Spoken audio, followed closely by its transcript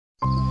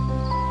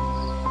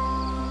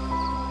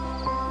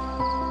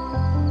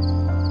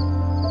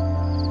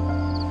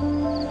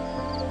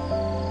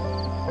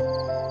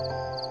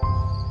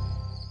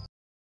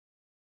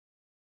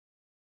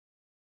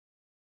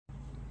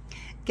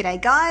G'day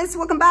guys,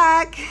 welcome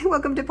back.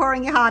 Welcome to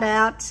Pouring Your Heart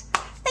Out.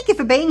 Thank you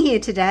for being here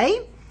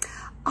today.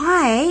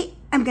 I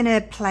am going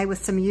to play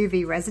with some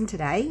UV resin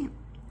today.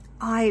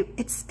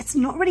 It's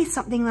not really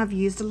something I've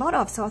used a lot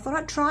of, so I thought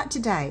I'd try it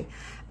today.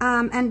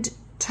 And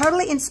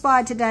totally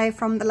inspired today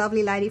from the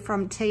lovely lady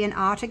from Tea and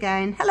Art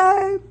again.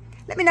 Hello.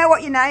 Let me know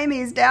what your name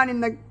is down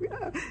in the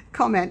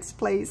comments,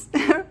 please,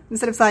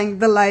 instead of saying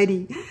the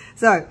lady.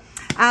 So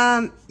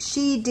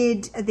she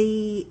did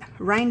the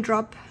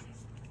raindrop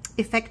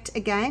effect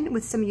again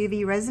with some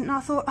UV resin, and I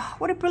thought, oh,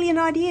 what a brilliant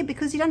idea,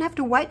 because you don't have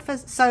to wait for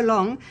so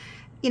long,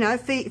 you know,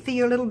 for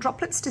your little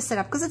droplets to set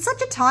up, because it's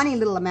such a tiny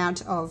little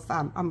amount of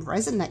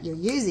resin that you're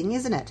using,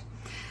 isn't it?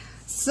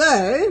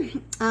 So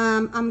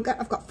I've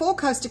got 4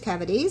 coaster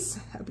cavities.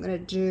 I'm going to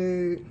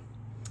do,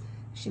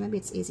 actually maybe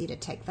it's easier to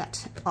take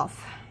that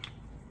off.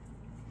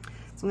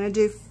 So I'm going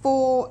to do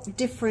 4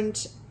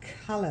 different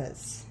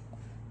colors.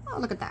 Oh,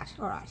 look at that.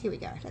 All right, here we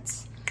go.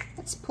 Let's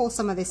pour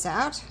some of this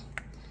out.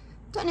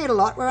 Don't need a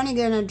lot, we're only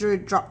going to do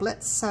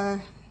droplets,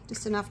 so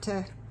just enough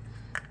to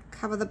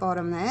cover the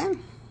bottom there,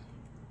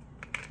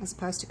 as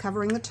opposed to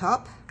covering the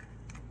top.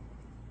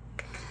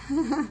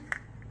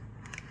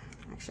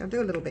 Actually, I'll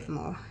do a little bit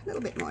more,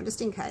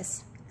 just in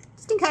case.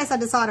 Just in case I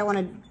decide I want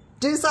to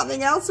do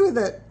something else with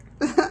it.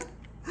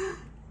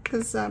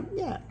 Because,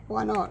 yeah,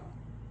 why not?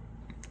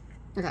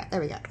 Okay,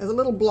 there we go. There's a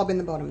little blob in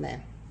the bottom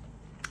there.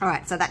 All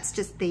right, so that's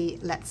just the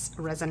Let's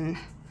Resin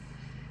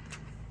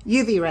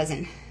UV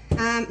resin.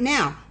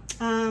 Now,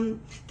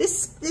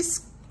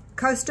 this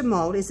coaster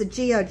mold is a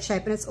geode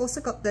shape, and it's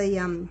also got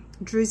the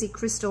Druzy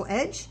crystal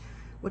edge,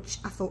 which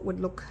I thought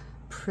would look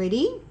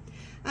pretty.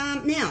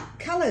 Now,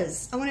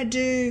 colors. I want to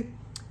do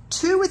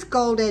 2 with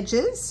gold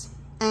edges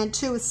and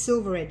 2 with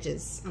silver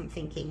edges, I'm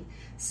thinking.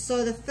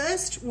 So the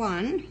first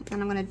one,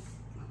 and I'm going to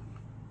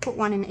put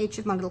one in each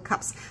of my little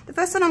cups. The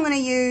first one I'm going to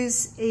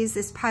use is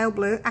this pale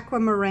blue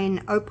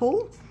aquamarine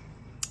opal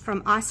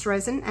from Ice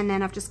Resin, and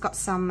then I've just got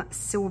some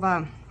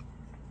silver,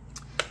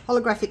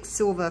 holographic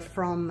silver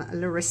from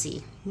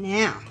Resin.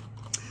 Now,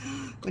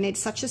 we need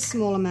such a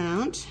small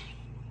amount.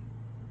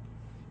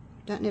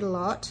 Don't need a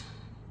lot.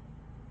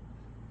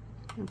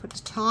 I'm going to put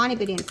a tiny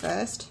bit in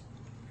first.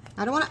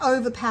 I don't want to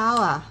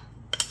overpower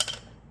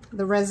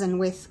the resin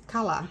with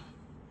colour.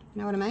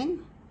 You know what I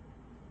mean?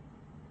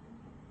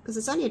 Because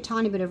it's only a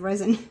tiny bit of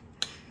resin.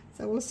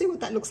 So we'll see what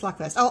that looks like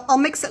first. I'll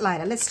mix it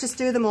later. Let's just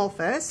do them all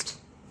first.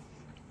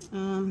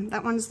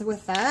 That one's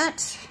with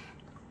that.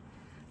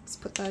 Let's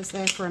put those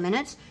there for a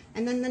minute.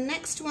 And then the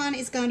next one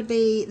is going to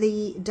be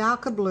the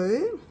darker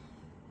blue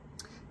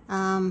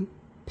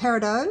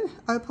peridot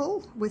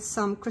opal with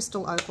some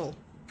crystal opal.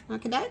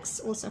 Okay,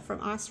 dokes, also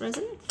from Ice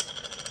Resin.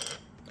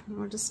 And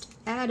we'll just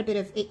add a bit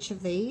of each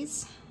of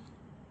these.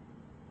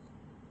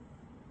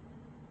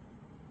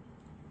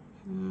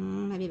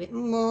 Maybe a bit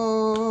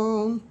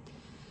more.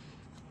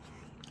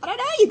 I don't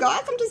know, you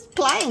guys, I'm just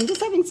playing,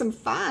 just having some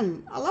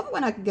fun. I love it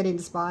when I can get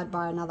inspired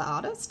by another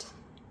artist.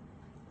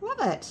 Love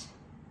it.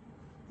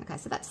 Okay,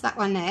 so that's that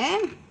one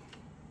there.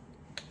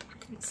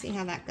 Let's see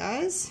how that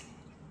goes.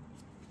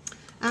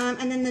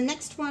 And then the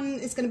next one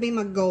is going to be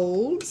my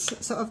golds.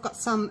 So I've got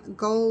some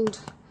gold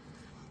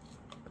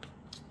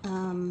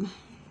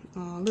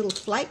little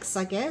flakes,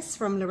 I guess,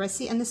 from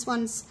Resin, and this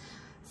one's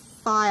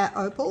fire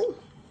opal.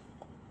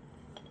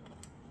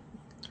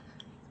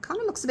 Kind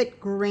of looks a bit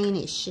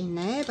greenish in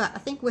there, but I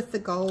think with the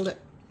gold,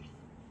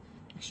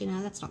 actually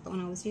no, that's not the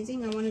one I was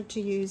using. I wanted to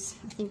use,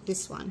 I think,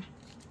 this one,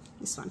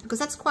 because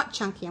that's quite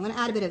chunky. I'm going to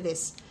add a bit of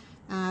this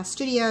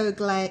Studio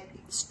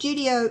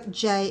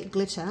J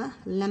Glitter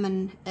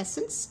Lemon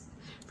Essence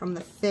from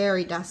the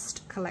Fairy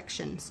Dust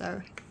collection.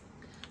 So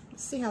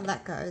let's see how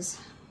that goes.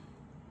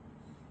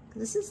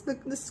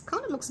 This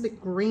kind of looks a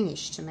bit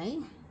greenish to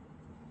me,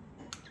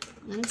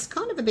 and it's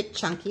kind of a bit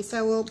chunky,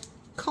 so we'll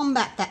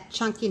combat that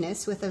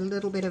chunkiness with a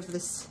little bit of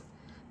this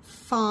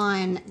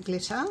fine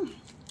glitter,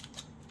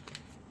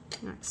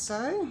 like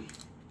so.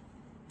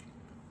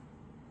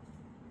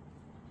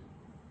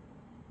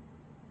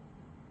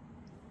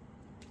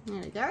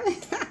 There we go.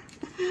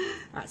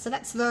 Alright, so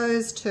that's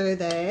those 2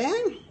 there.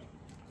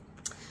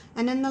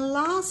 And then the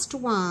last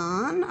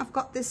one, I've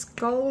got this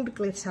gold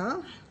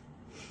glitter.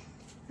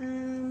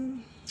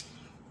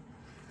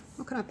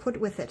 What can I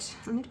put with it?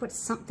 I need to put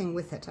something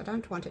with it. I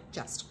don't want it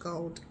just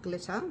gold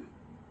glitter.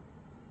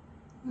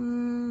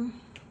 I'll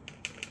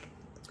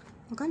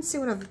go and see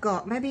what I've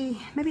got. Maybe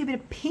a bit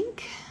of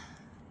pink.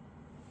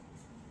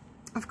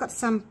 I've got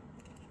some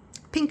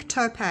pink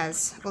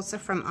topaz, also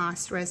from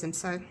Ice Resin.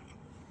 So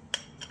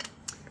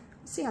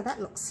see how that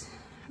looks.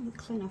 Let me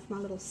clean off my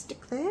little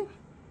stick there.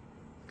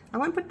 I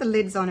won't put the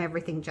lids on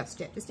everything just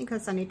yet, just in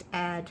case I need to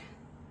add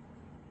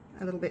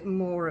a little bit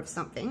more of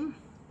something.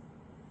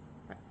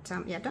 But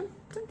yeah, don't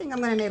think I'm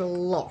going to need a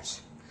lot.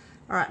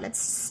 All right, let's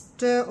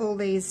stir all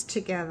these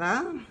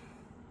together.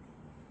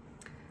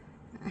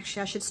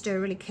 Actually, I should stir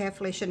really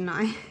carefully, shouldn't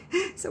I?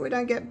 So we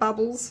don't get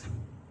bubbles.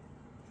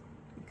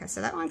 Okay, so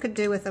that one could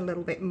do with a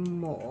little bit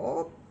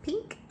more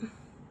pink.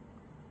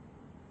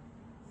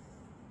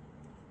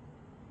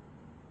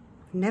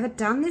 never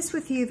done this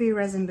with UV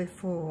resin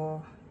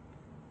before.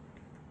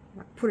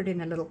 I put it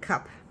in a little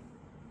cup.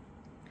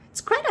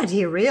 It's a great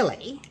idea,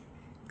 really,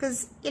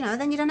 because, you know,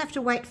 then you don't have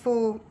to wait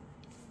for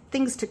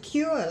things to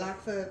cure, like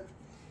for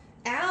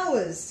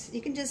hours.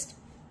 You can just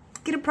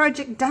get a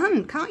project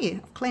done, can't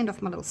you? I've cleaned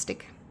off my little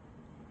stick.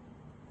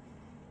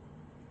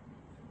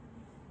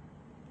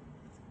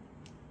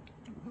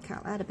 Okay,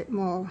 I'll add a bit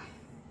more.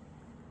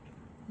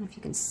 I don't know if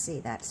you can see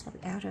that. It's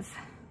probably out of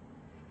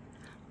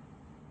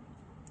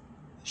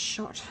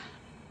shot.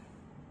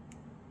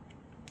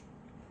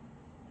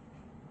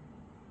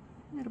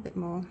 A little bit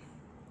more.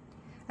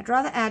 I'd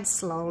rather add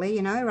slowly,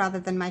 you know, rather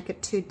than make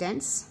it too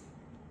dense.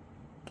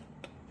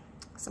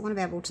 Because I want to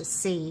be able to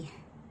see.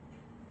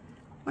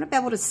 I want to be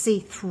able to see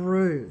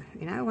through,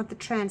 you know, I want the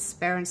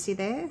transparency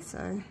there.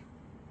 So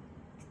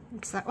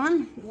that's that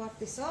one. Wipe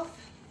this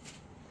off.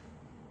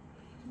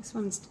 This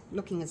one's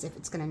looking as if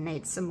it's going to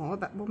need some more,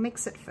 but we'll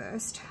mix it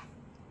first.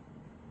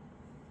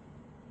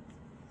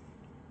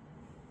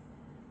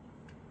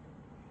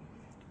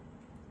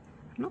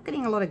 I'm not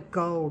getting a lot of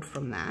gold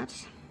from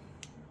that.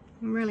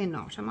 I'm really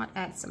not. I might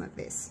add some of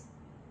this.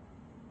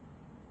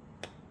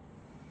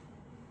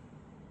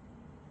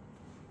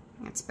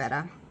 That's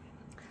better.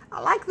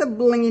 I like the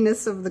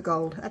blinginess of the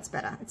gold. That's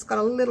better. It's got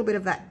a little bit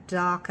of that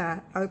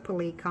darker,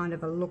 opaly kind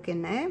of a look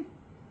in there.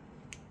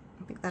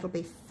 I think that'll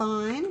be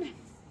fine.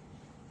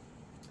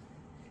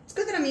 It's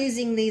good that I'm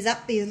using these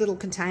little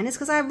containers,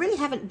 because I really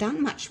haven't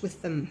done much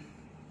with them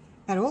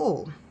at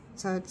all.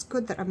 So it's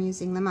good that I'm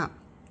using them up.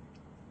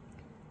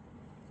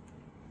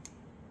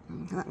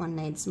 That one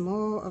needs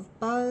more of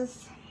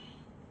both.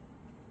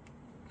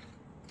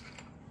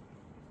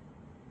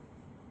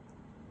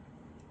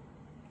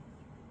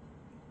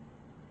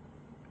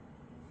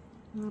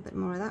 A little bit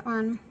more of that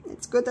one.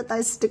 It's good that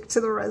they stick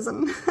to the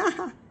resin.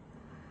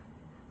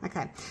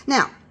 Okay,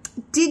 now,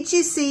 did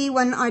you see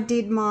when I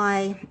did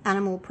my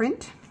animal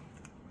print?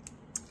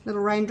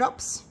 Little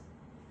raindrops.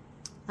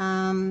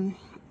 Didn't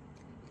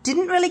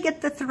really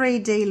get the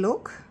 3D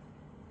look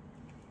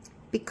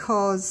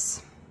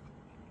because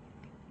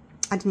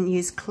I didn't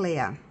use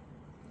clear.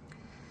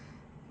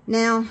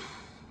 Now,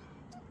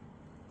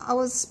 I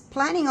was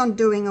planning on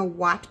doing a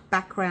white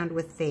background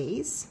with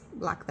these,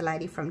 like the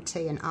lady from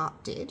Tea and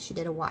Art did. She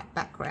did a white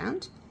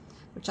background,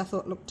 which I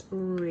thought looked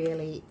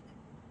really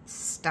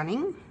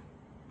stunning.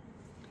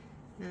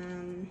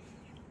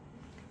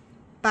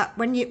 But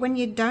when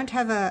you don't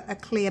have a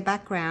clear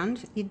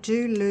background, you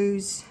do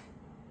lose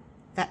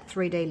that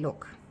 3D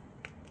look,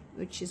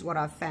 which is what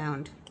I've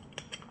found.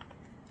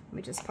 Let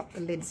me just pop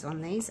the lids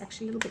on these.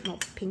 Actually, a little bit more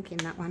pink in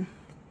that one.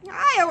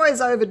 I always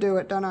overdo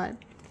it, don't I?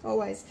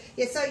 Always.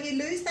 Yeah, so you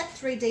lose that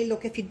 3D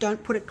look if you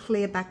don't put a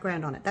clear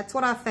background on it. That's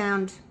what I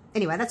found.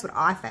 Anyway, that's what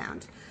I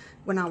found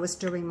when I was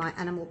doing my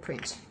animal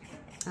print.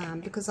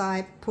 Because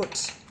I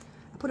put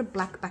a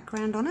black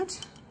background on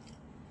it.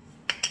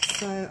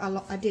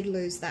 So I did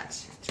lose that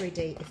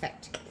 3D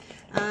effect.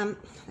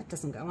 That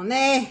doesn't go on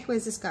there.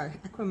 Where's this go?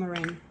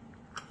 Aquamarine.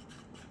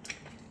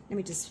 Let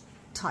me just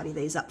tidy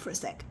these up for a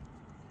sec.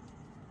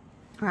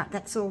 Right,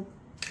 that's all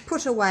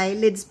put away,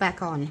 lids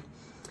back on.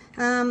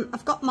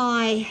 I've got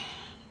my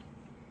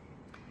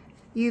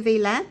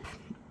UV lamp.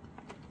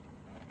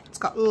 It's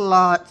got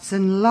lots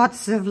and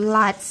lots of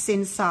lights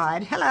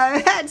inside.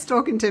 Hello, it's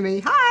talking to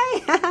me.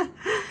 Hi.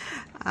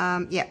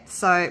 Yeah,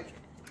 so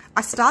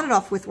I started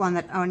off with one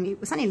that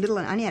was only little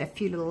and only had a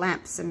few little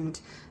lamps, and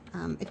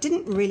it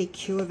didn't really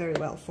cure very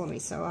well for me.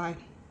 So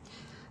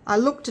I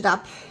looked it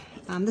up.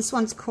 This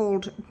one's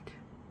called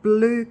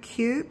Blue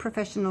Q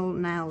Professional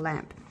Nail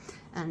Lamp.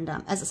 And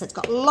as I said, it's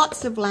got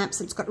lots of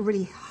lamps and it's got a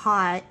really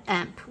high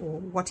amp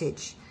or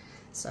wattage.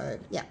 So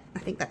yeah, I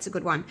think that's a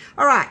good one.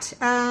 All right,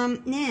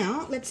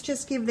 now let's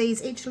just give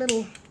these each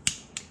little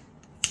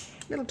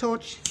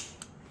torch.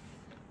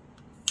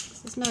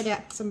 There's no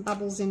doubt some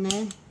bubbles in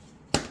there.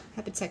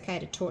 Hope it's okay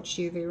to torch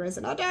UV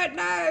resin. I don't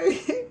know.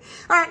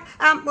 All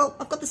right, well,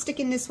 I've got the stick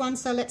in this one,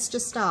 so let's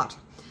just start.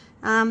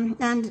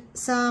 And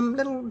some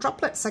little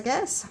droplets, I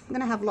guess. I'm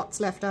going to have lots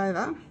left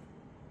over.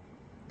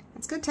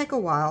 It's going to take a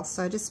while,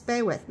 so just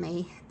bear with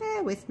me.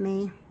 Bear with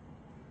me.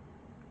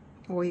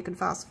 Or you can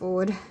fast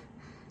forward.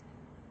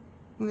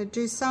 I'm going to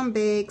do some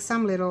big,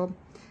 some little.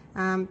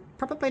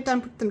 Probably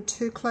don't put them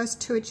too close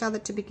to each other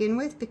to begin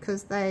with,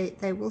 because they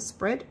will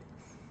spread.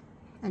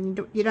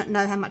 And you don't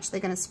know how much they're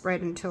going to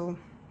spread until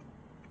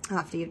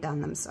after you've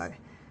done them. So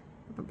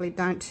probably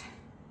don't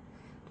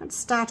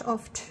start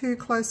off too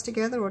close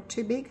together or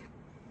too big.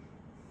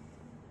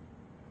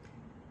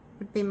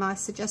 Would be my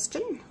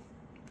suggestion.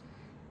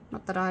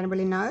 Not that I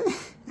really know.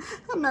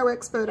 I'm no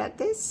expert at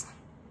this.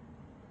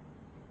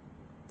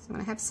 So I'm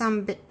going to have some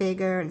a bit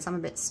bigger and some a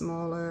bit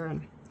smaller.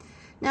 And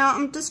now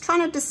I'm just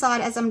trying to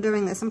decide, as I'm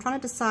doing this, I'm trying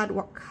to decide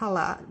what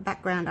colour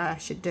background I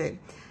should do.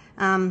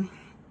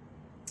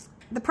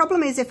 The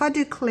problem is if I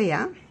do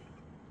clear,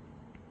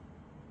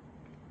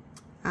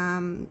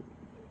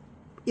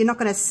 you're not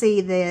going to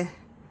see the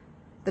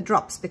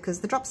drops, because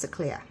the drops are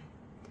clear.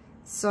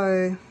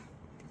 So,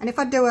 and if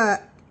I do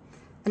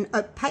an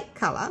opaque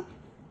colour,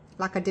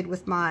 like I did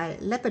with my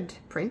leopard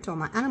print or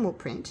my animal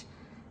print,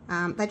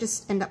 they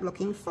just end up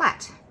looking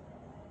flat.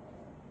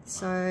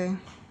 So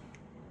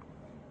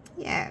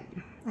yeah,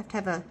 I have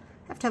to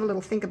have a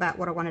little think about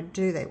what I want to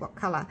do there, what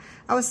colour.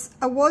 I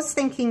was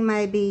thinking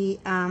maybe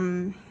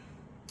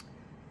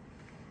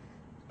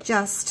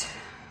just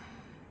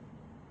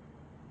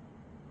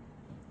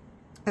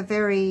a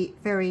very,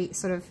 very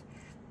sort of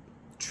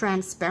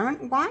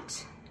transparent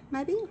white,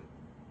 maybe.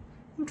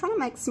 I'm trying to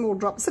make small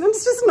drops and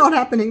it's just not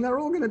happening. They're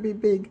all going to be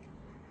big.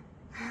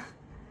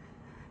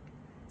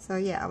 So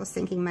yeah, I was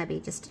thinking maybe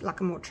just like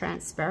a more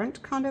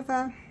transparent kind of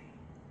a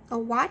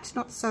white,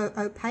 not so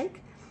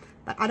opaque.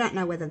 But I don't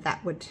know whether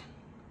that would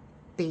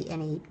be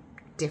any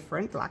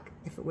different, like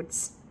if it would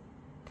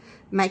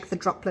make the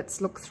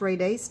droplets look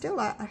 3D still.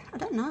 I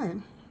don't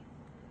know.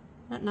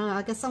 I don't know.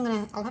 I guess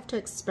I'll have to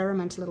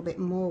experiment a little bit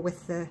more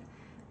with the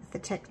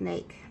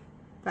technique.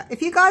 But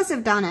if you guys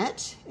have done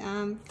it,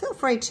 feel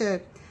free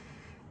to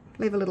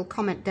leave a little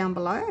comment down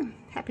below.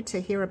 Happy to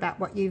hear about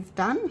what you've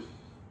done.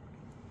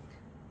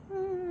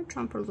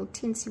 Try and put little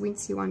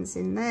tinsy-wincy ones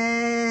in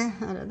there.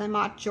 They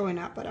might join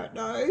up, I don't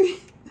know.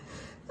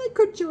 They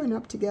could join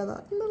up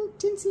together. A little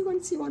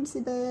tinsy-wincy ones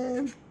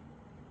there.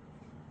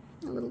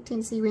 A little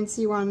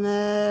tinsy-wincy one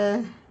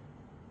there.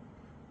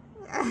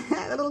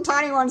 The little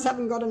tiny ones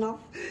haven't got enough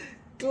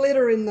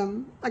glitter in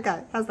them.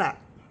 Okay, how's that?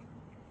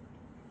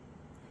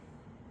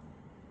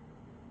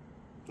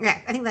 Yeah,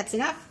 I think that's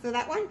enough for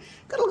that one.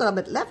 Got a little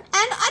bit left. And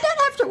I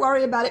don't have to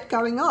worry about it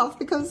going off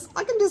because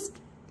I can just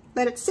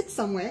let it sit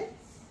somewhere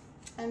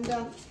and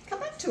come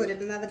back to it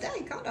another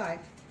day, can't I?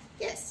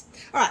 Yes.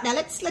 All right, now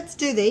let's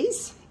do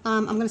these.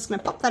 I'm just going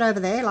to pop that over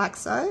there like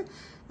so.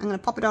 I'm going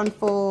to pop it on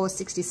for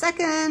 60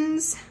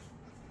 seconds.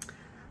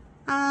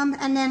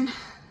 And then,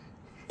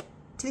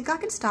 do you think I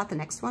can start the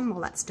next one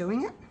while that's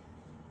doing it?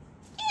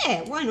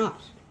 Yeah, why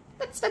not?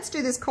 Let's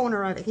do this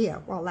corner over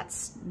here while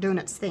that's doing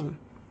its thing.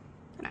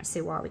 I don't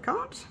see why we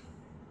can't.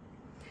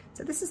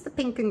 So this is the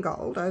pink and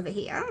gold over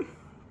here.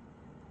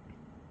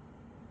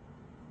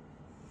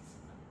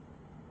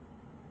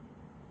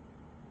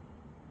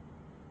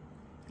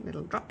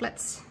 Little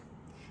droplets.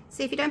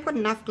 See, if you don't put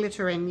enough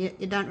glitter in,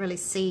 you don't really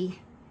see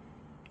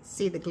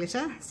the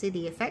glitter, see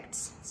the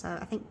effects. So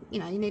I think, you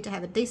know, you need to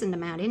have a decent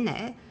amount in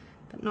there,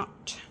 but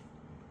not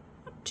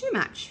too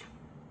much.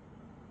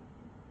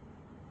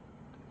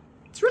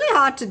 It's really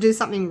hard to do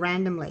something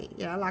randomly,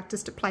 you know, like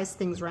just to place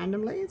things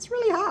randomly. It's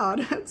really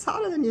hard. It's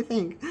harder than you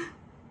think.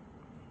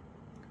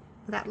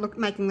 Without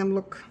making them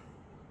look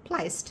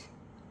placed.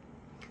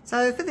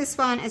 So for this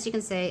one, as you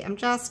can see, I'm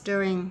just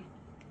doing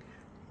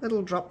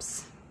little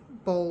drops,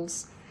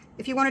 balls.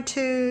 If you wanted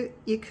to,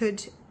 you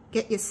could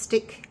get your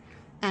stick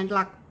and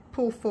like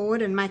pull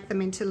forward and make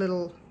them into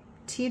little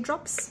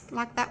teardrops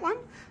like that one.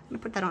 I'm going to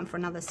put that on for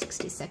another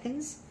 60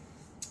 seconds.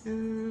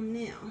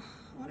 Now,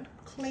 I want to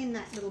clean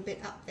that little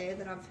bit up there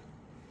that I've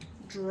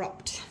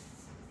dropped.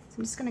 So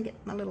I'm just going to get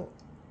my little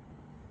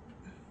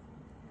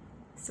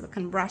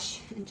silicone brush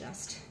and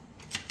just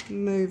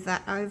move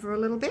that over a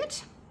little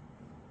bit.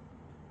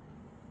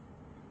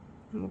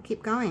 And we'll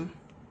keep going.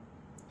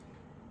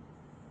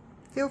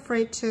 Feel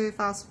free to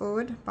fast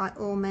forward by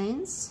all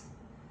means.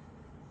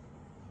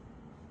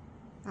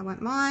 I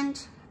won't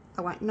mind.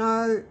 I won't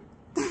know.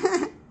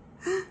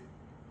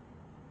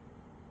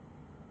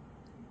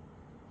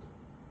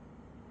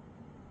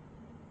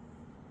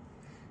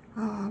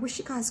 Oh, I wish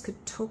you guys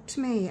could talk to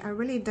me. I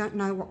really don't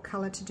know what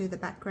colour to do the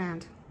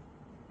background.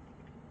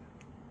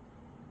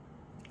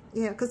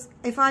 Yeah, because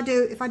if I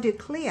do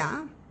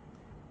clear,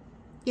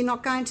 you're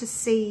not going to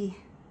see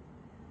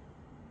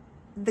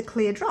the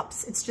clear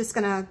drops. It's just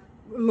going to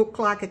look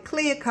like a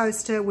clear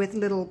coaster with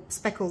little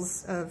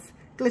speckles of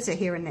glitter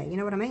here and there. You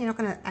know what I mean? You're not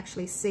going to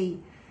actually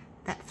see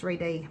that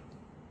 3D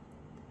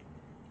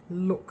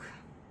look.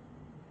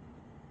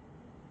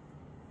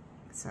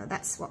 So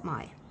that's what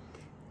my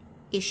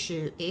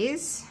issue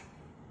is.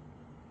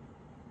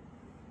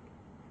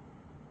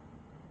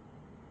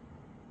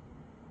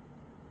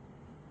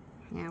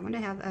 Now I wonder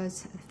how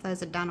if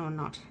those are done or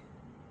not.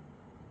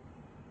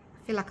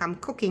 I feel like I'm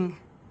cooking,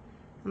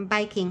 I'm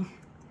baking.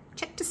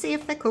 Check to see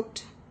if they're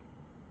cooked.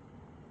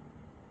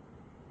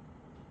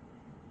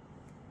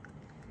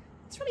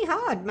 It's really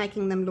hard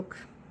making them look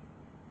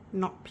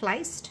not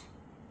placed.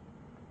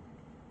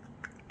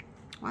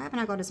 Why haven't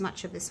I got as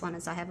much of this one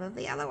as I have of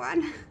the other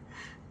one?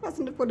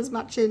 Wasn't to put as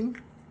much in.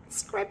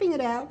 Scraping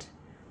it out.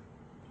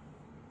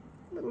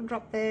 A little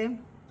drop there.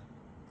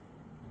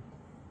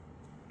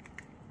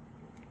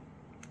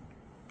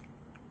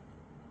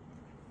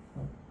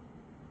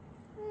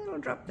 A little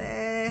drop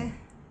there.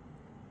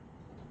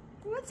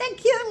 What's that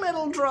cute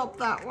little drop,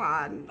 that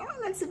one? Oh,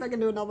 let's see if I can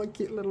do another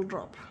cute little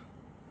drop.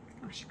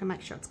 I should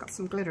make sure it's got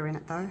some glitter in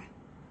it though.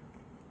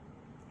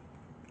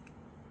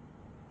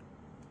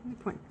 No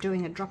point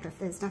doing a drop if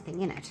there's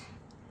nothing in it.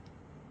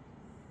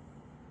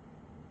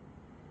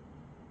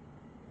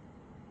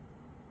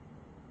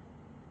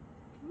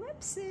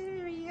 Whoops,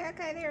 there he is.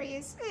 Okay, there he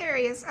is. There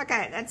he is.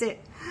 Okay, that's it.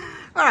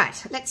 All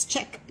right, let's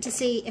check to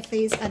see if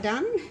these are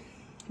done.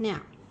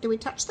 Now, do we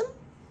touch them?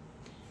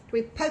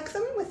 we poke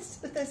them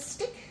with a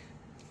stick?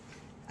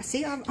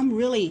 See, I'm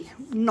really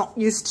not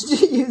used to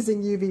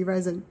using UV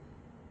resin.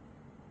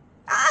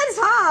 Ah, it's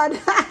hard.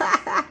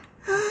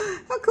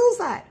 How cool is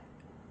that?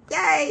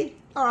 Yay.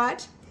 All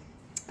right.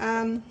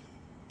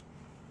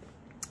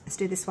 Let's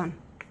do this one.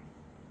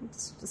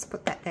 Let's just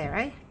put that there,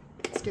 eh?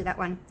 Let's do that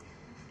one.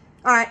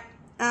 All right.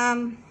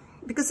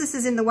 Because this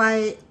is in the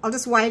way, I'll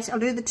just wait. I'll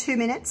do the 2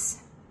 minutes,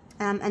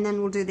 and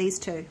then we'll do these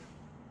two.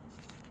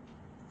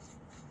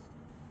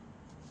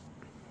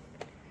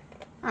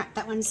 All right,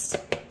 that one's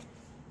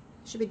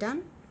should be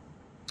done.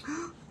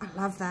 Oh, I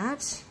love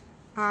that.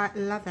 I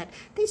love that.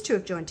 These two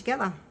have joined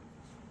together.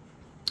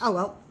 Oh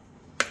well.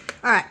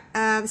 All right,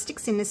 the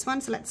stick's in this one,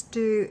 so let's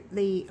do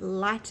the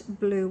light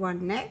blue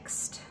one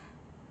next.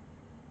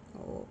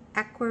 Or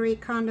aqua-y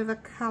kind of a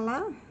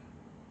colour.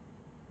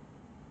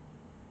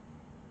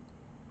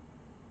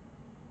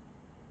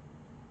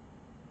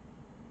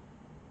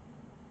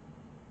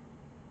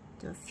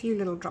 Do a few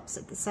little drops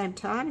at the same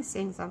time,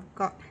 seeing as I've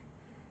got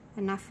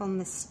enough on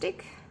the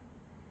stick.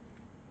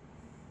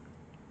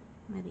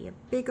 Maybe a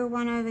bigger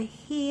one over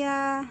here,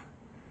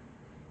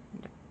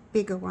 and a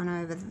bigger one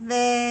over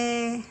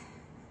there.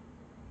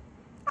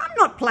 I'm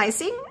not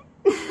placing.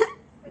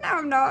 No,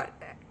 I'm not.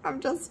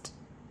 I'm just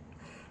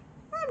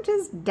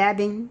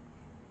dabbing.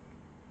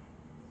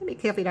 Be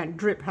careful you don't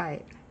drip,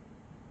 hey.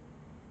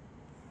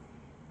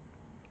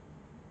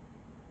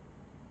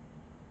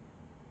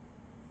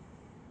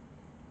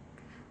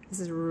 This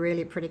is a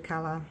really pretty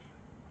colour.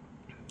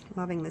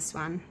 Loving this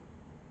one.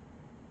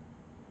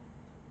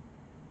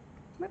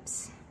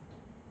 Whoops.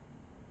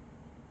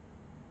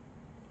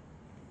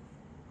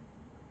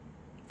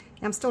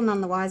 I'm still none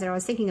the wiser. I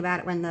was thinking about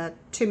it when the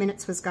 2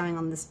 minutes was going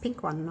on this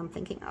pink one, and I'm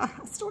thinking, oh,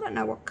 I still don't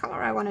know what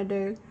colour I want to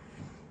do.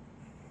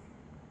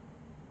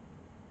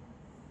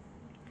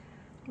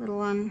 Little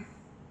one.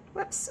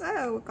 Whoops.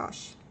 Oh,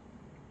 gosh.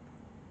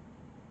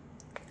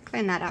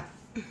 Clean that up.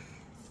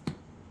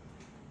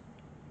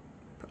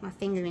 Put my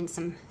finger in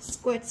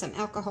squirt some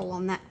alcohol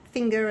on that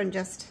finger and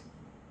just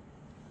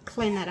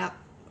clean that up.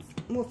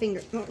 More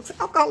finger,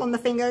 alcohol on the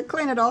finger,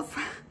 clean it off.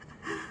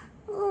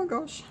 Oh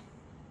gosh.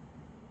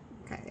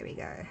 Okay, there we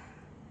go.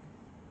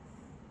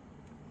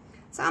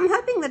 So I'm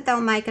hoping that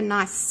they'll make a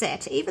nice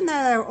set, even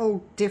though they're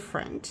all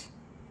different.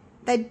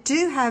 They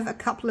do have a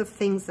couple of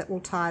things that will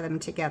tie them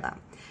together.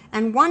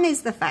 And one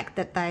is the fact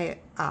that they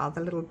are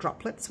the little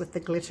droplets with the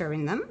glitter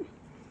in them.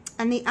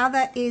 And the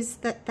other is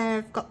that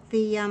they've got the,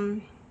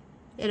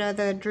 you know,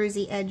 the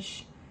druzy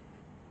edge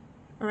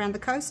around the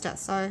coaster.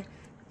 So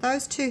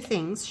those two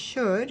things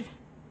should,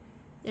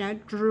 you know,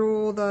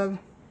 draw the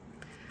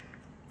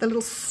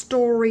little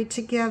story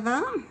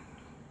together.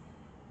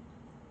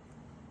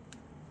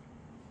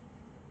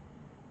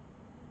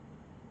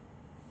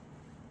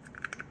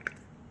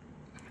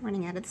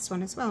 Running out of this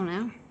one as well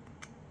now.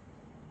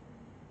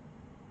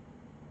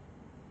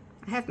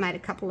 I have made a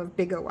couple of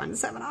bigger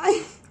ones, haven't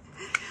I?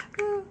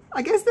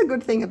 I guess the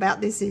good thing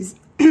about this is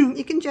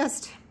you can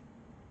just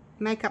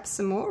make up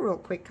some more real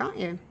quick, can't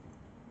you?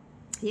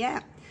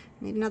 Yeah.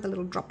 Need another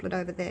little droplet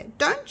over there.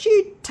 Don't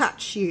you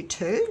touch, you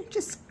two.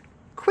 Just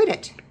quit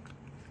it.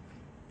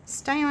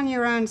 Stay on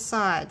your own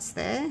sides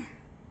there.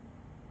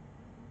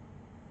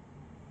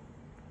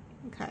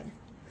 Okay.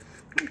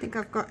 I don't think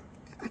I've got...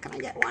 Can I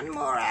get one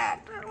more out?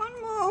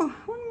 One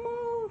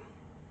more.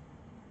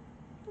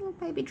 Little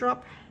baby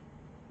drop.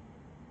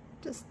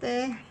 Just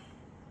there.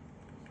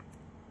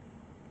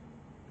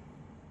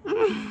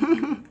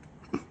 And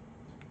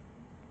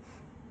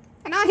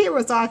here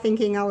was I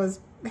thinking I was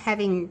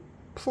having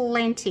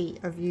plenty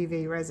of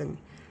UV resin.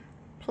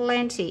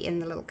 Plenty in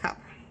the little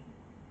cup.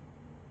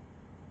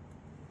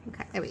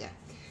 Okay, there we go.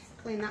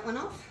 Clean that one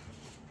off.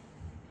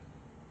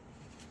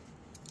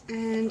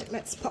 And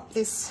let's pop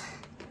this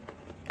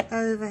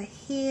over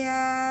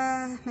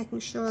here, making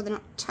sure they're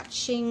not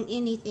touching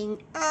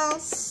anything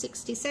else.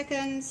 60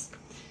 seconds.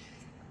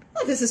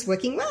 Oh, this is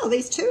working well,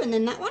 these two, and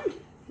then that one.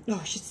 Oh,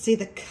 I should see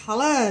the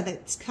colour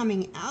that's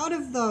coming out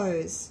of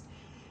those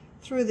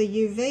through the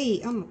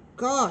UV. Oh my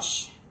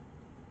gosh.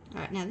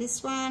 All right, now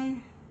this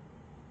one.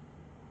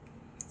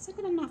 Has it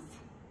got enough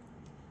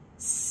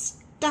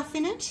stuff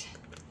in it?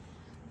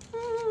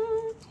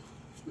 I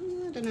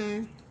don't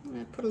know. I'm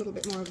going to put a little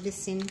bit more of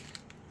this in.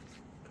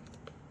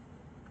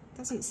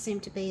 Doesn't seem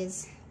to be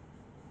as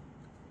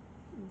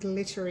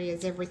glittery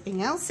as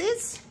everything else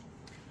is.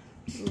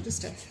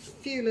 Just a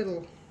few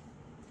little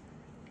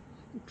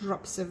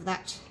drops of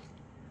that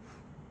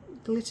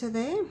glitter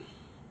there.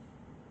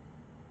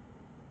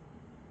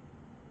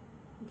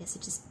 I guess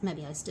it just,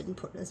 maybe I just didn't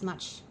put as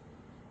much,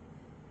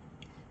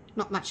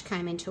 not much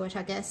came into it,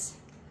 I guess.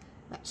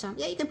 But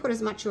yeah, you can put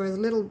as much or as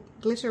little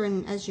glitter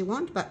in as you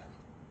want, but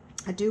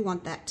I do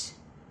want that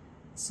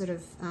sort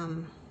of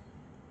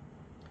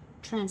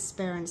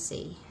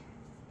transparency.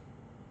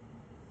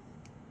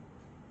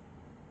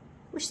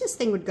 Wish this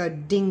thing would go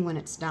ding when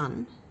it's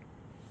done,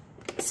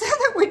 so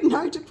that we'd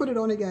know to put it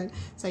on again.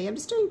 So yeah, I'm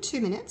just doing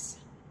 2 minutes.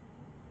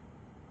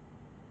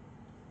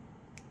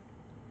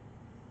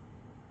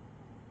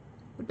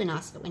 Would be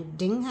nice if it went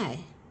ding,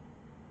 hey?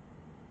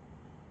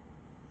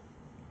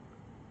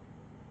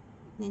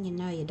 then you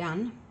know you're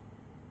done.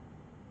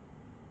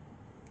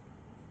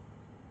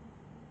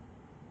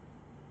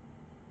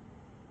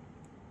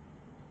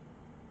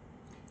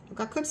 Look,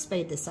 I could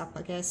speed this up,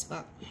 I guess,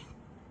 but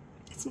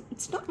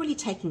it's not really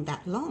taking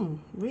that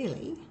long,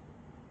 really,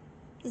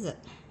 is it?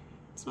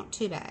 It's not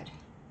too bad.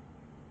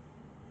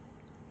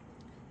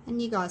 And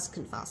you guys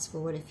can fast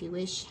forward if you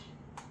wish.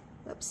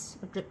 Oops,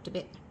 I dripped a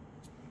bit.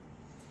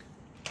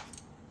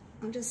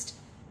 I'll just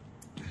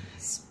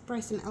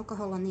spray some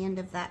alcohol on the end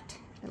of that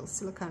little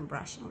silicone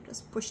brush and I'll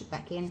just push it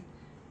back in.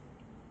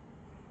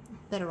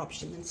 Better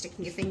option than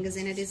sticking your fingers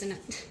in it, isn't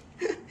it?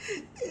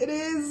 It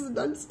is!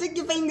 Don't stick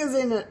your fingers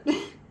in it!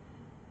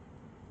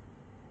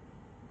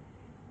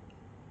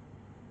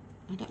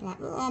 I don't like,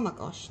 oh my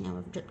gosh, now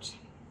I've dripped.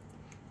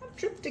 I've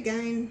dripped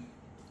again.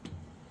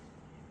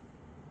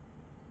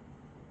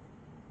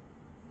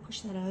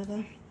 Push that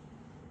over.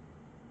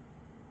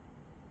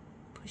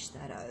 Push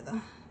that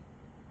over.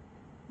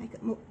 Make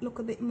it look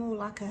a bit more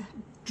like a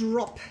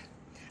drop.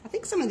 I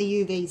think some of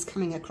the UV's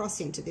coming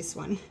across into this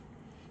one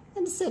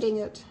and setting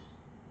it.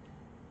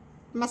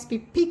 Must be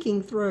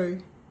peeking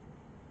through.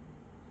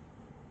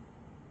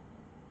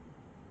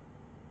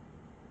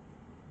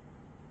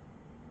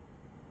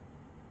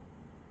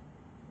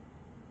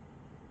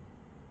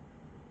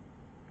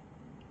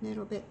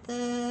 Little bit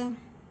there.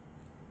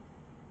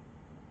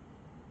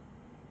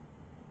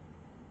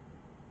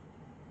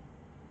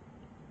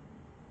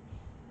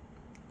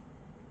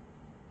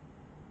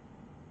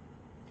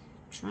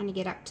 Trying to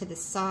get up to the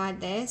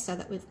side there so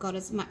that we've got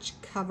as much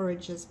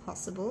coverage as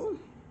possible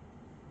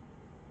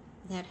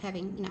without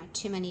having, you know,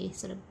 too many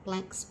sort of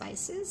blank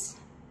spaces.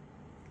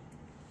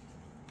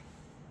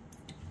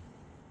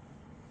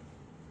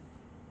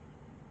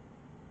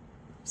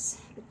 Oops,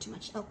 a bit too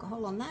much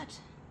alcohol on that.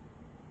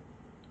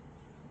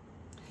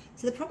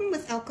 So the problem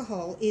with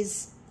alcohol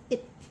is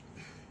it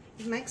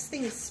makes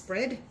things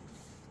spread.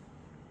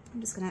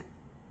 I'm just going to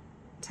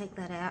take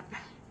that out.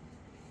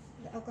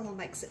 The alcohol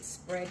makes it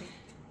spread.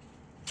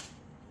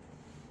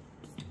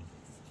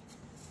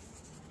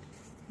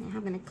 Now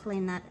I'm going to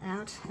clean that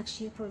out.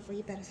 Actually,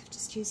 probably better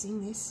just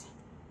using this.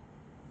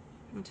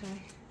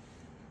 Okay.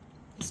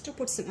 I'll still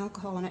put some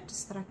alcohol on it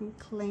just so that I can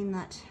clean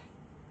that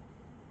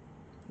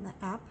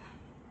up.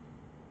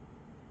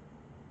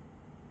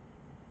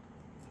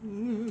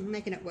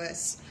 Making it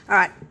worse. All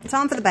right,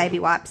 time for the baby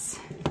wipes.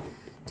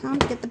 Time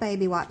to get the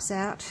baby wipes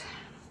out.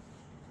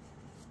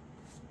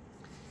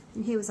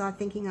 And here was I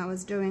thinking I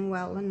was doing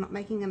well and not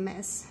making a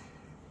mess.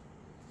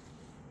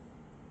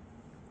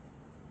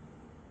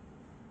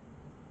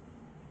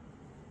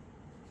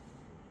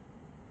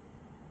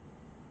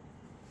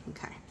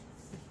 Okay.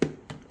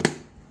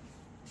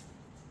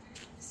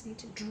 Just need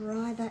to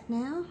dry that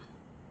now.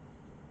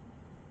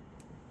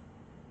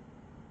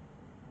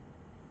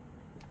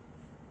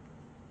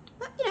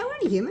 But, you know, we're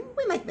only human.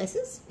 We make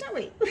messes, don't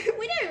we? We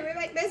do. We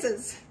make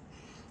messes.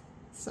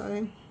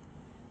 So,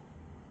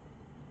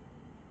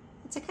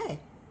 it's okay.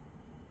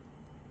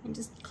 And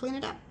just clean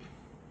it up.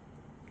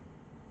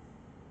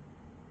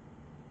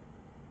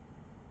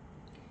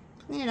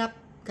 Clean it up.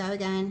 Go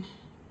again.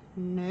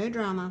 No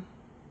drama.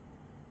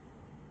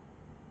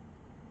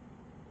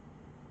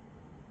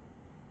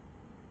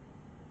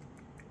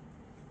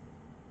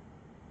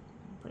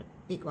 Put a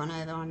big one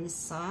over on this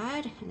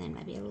side, and then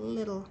maybe a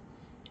little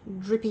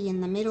drippy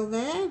in the middle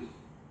there.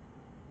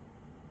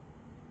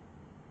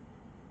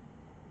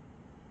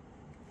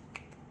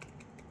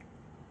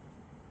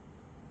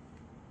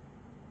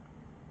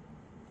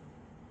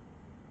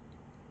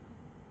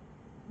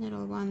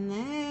 Little one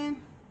there.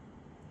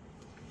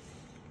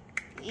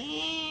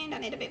 And I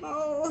need a bit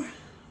more.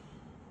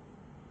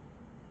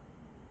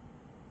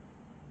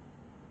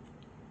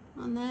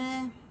 On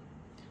there.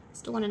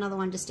 Still want another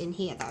one just in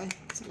here though.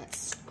 So let's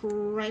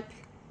scrape.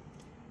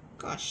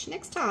 Gosh,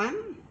 next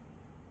time,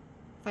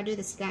 if I do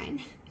this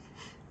again,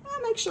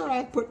 I'll make sure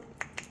I put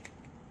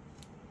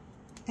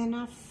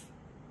enough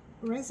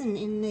resin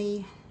in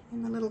the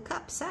little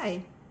cups, eh?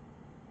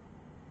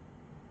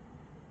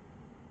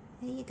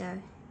 There you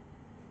go.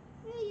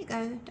 There you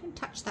go. Don't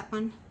touch that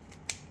one.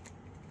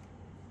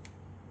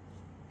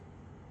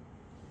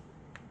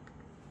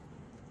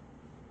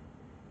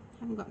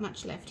 Haven't got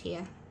much left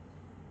here.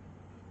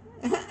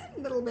 A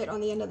little bit on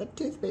the end of the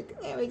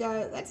toothpick. There we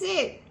go. That's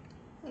it.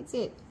 That's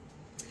it.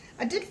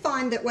 I did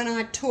find that when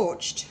I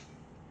torched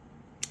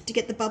to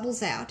get the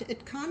bubbles out,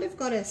 it kind of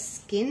got a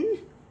skin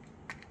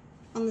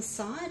on the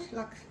side.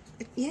 Like,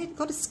 yeah, it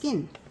got a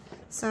skin.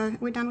 So,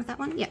 we're done with that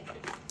one? Yep.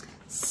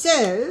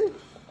 So,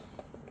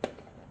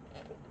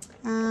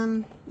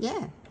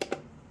 yeah.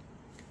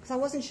 Because I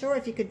wasn't sure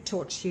if you could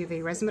torch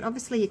UV resin, but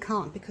obviously you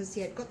can't because,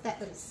 yeah, it got that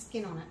little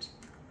skin on it.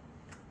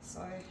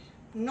 So,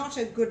 not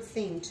a good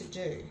thing to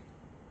do.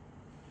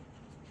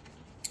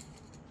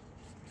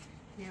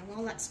 Now,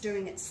 while that's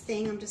doing its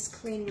thing, I'm just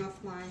cleaning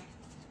off my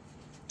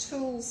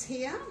tools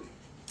here.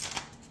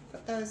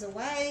 Put those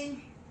away.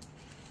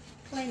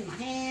 Clean my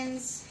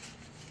hands.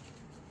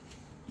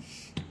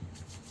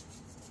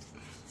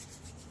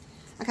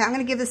 Okay, I'm going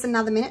to give this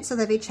another minute, so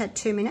they've each had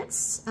 2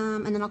 minutes,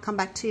 and then I'll come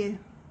back to you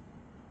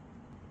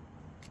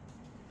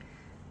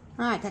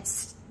Right,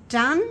 that's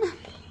done.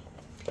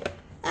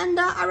 And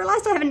I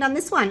realised I haven't done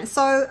this one.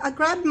 So I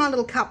grabbed my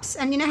little cups,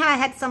 and you know how I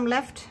had some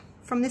left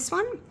from this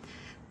one?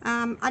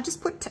 I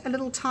just put a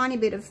little tiny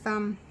bit of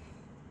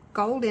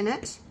gold in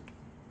it.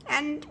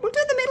 And we'll do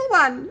the middle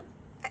one.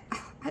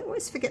 I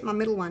always forget my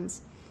middle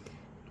ones.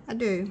 I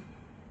do.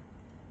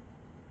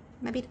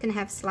 Maybe it can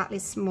have slightly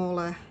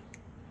smaller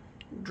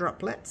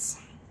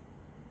droplets.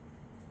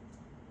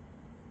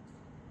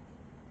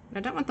 But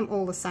I don't want them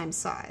all the same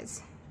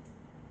size.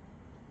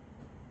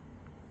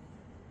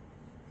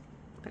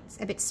 But it's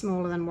a bit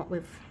smaller than what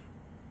we've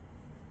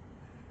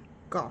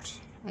got,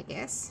 I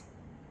guess,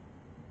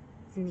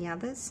 in the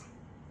others.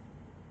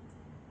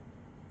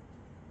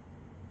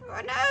 Oh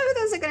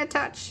no, those are going to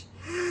touch.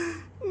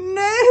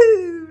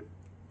 No,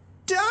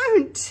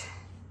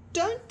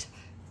 don't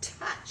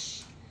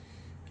touch.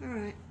 All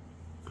right,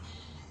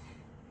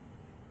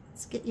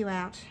 let's get you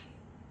out.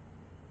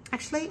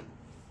 Actually,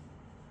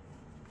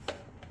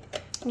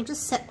 we'll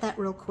just set that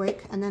real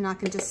quick, and then I'll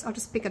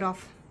just pick it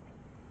off.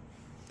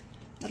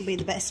 That'll be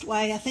the best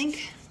way, I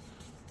think,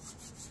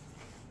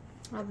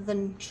 rather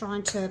than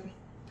trying to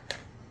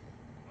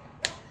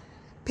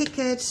pick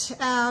it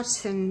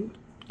out and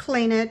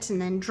clean it and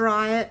then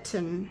dry it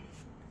and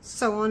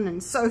so on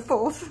and so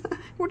forth.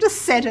 We'll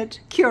just set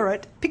it, cure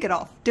it, pick it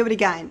off, do it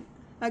again.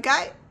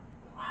 Okay?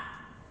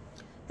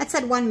 That's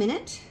at 1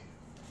 minute.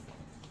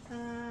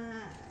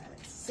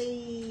 Let's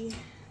see,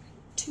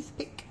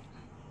 toothpick.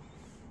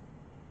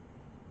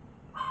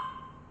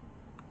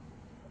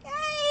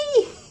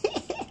 Yay!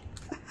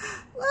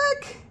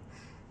 Look!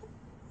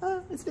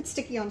 Oh, it's a bit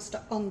sticky on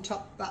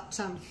top, but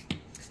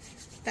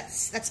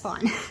that's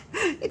fine.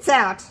 It's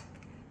out.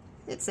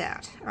 It's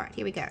out. All right,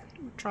 here we go.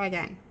 Try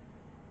again.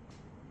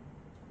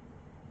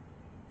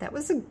 That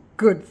was a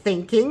good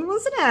thinking,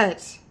 wasn't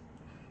it?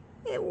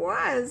 It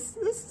was.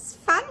 This is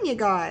fun, you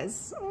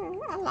guys.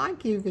 Oh, I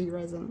like UV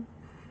resin.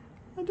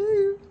 I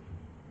do.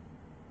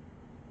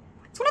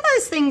 It's one of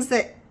those things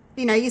that,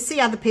 you know, you see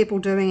other people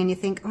doing and you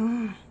think,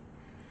 oh,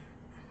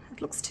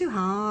 it looks too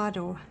hard,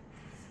 or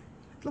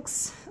it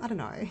looks, I don't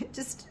know, it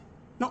just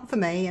not for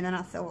me. And then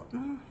I thought,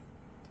 oh,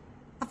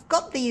 I've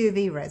got the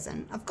UV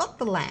resin. I've got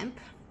the lamp.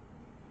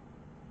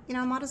 You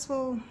know, I might as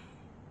well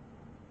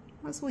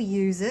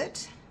use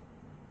it.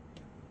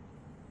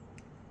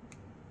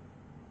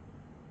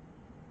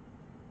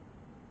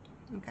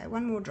 Okay,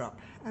 one more drop.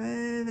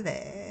 Over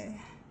there.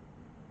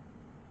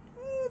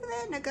 Over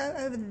there. Now go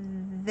over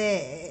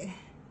there.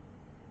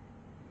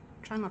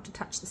 Try not to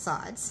touch the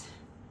sides.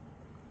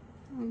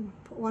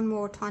 Put one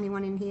more tiny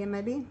one in here,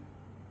 maybe.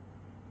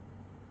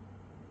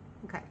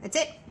 Okay, that's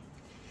it.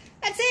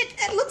 That's it.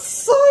 It looks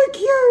so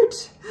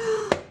cute.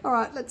 All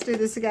right, let's do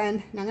this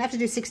again. Now I'm gonna have to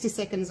do 60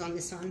 seconds on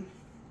this one,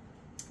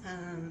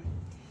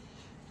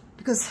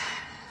 because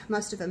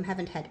most of them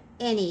haven't had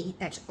any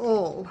at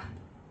all.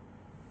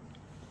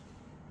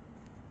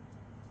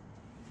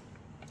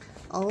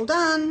 All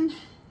done.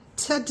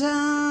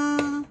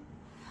 Ta-da!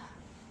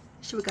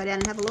 Should we go down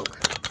and have a look?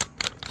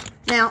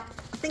 Now,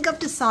 I think I've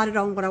decided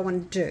on what I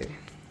want to do.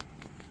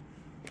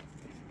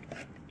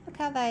 Look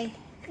how are you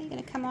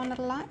going to come on,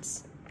 little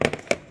lights?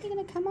 You're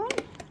going to come on?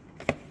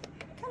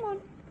 Come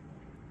on.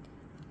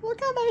 Look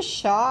how they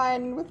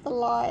shine with the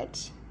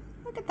light.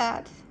 Look at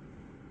that.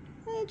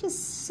 They're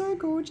just so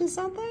gorgeous,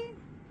 aren't they?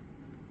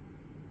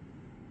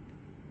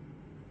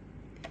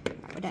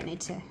 We don't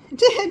need to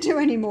do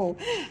any more.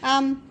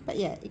 But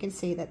yeah, you can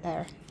see that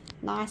they're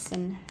nice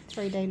and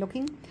 3D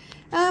looking.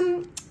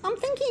 I'm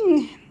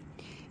thinking,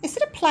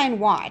 instead of plain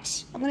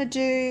white, I'm going to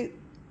do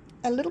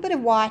a little bit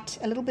of white,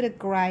 a little bit of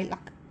grey,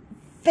 like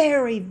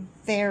very,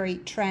 very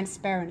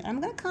transparent.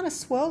 I'm going to kind of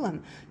swirl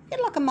them,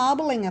 get like a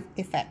marbling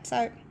effect.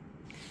 So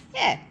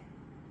yeah,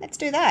 let's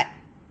do that.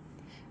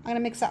 I'm going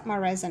to mix up my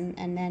resin,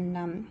 and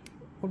then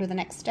we'll do the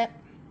next step.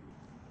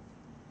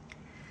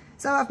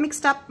 So I've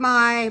mixed up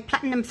my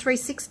Platinum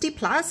 360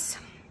 Plus.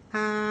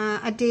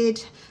 I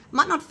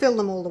might not fill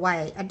them all the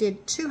way. I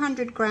did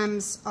 200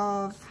 grams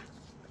of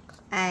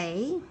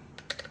A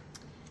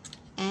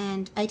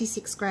and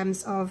 86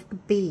 grams of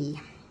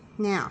B.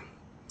 Now,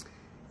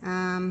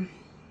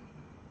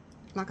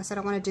 like I said,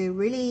 I want to do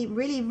really,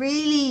 really,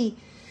 really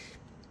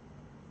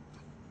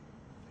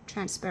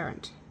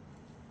transparent.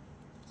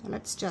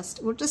 So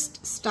we'll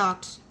just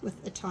start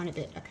with a tiny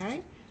bit,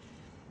 okay?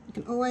 You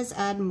can always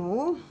add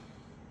more.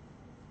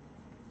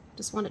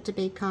 Just want it to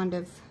be kind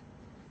of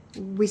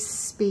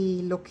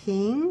wispy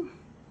looking.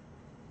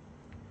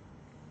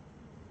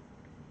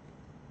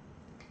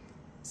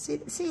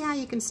 See how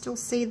you can still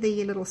see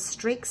the little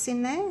streaks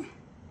in there?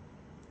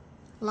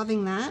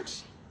 Loving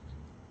that.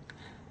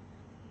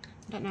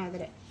 I don't know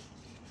that it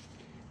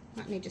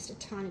might need just a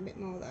tiny bit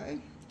more though.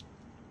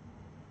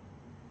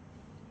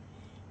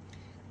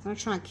 I'm going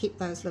to try and keep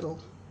those little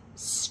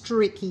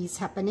streakies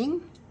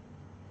happening.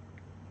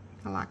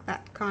 I like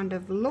that kind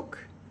of look.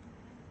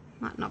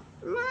 Might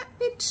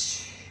be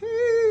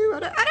too, I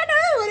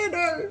don't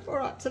know. All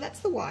right, so that's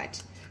the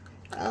white.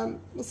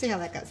 We'll see how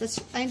that goes. That's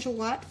Angel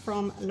White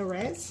from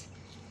Resin.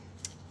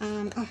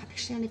 Oh,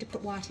 actually I need to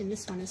put white in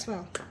this one as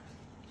well.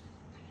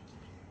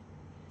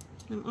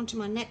 I'm onto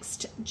my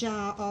next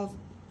jar of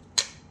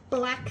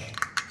black.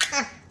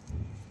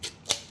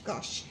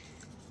 Gosh.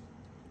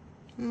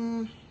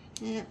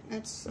 Yeah,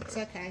 it's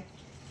okay.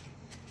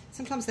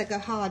 Sometimes they go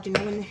hard, you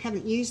know, when they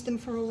haven't used them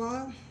for a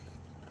while.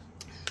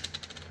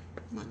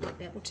 Might not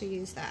be able to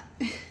use that.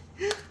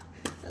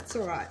 That's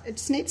all right. It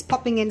just needs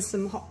popping in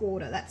some hot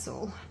water, that's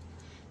all.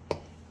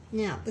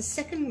 Now, the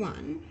second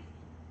one,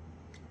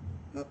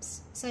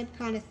 oops, same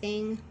kind of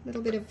thing. A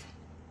little bit of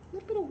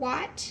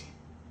white.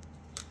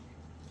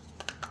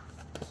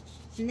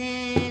 And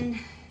then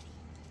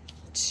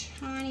a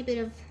tiny bit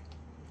of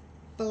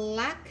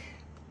black.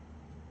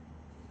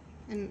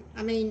 And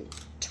I mean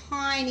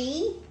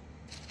tiny.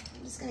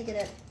 I'm just going to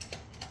get a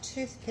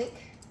toothpick.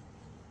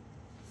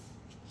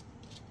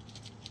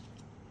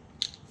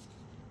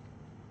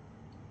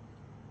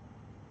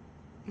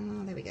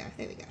 Oh, there we go,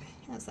 there we go.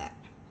 How's that?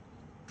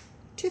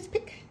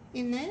 Toothpick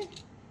in there.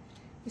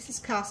 This is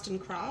Cast and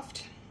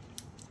Craft.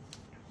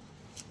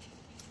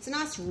 It's a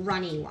nice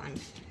runny one.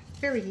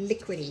 Very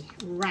liquidy,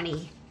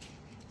 runny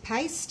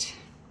paste.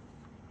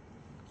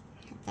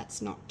 Hope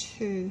that's not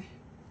too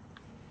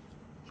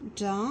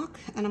dark.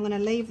 And I'm going to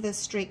leave the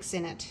streaks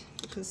in it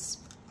because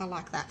I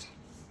like that.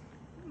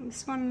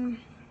 This one,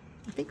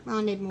 I think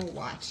I need more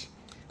white.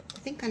 I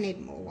think I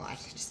need more white.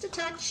 Just a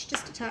touch,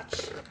 just a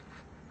touch.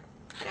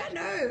 I don't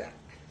know. I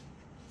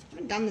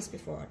haven't done this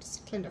before. I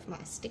just cleaned off my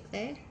stick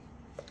there.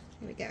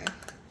 There we go.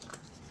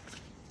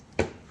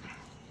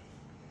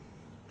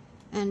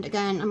 And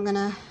again, I'm going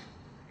to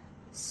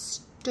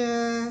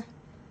stir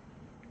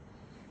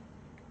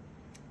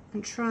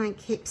and try and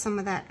keep some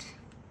of that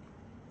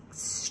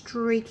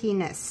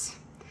streakiness.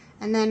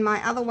 And then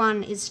my other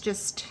one is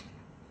just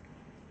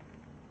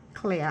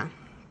clear.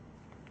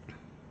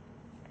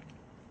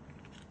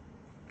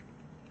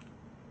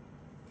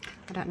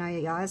 I don't know,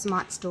 you guys,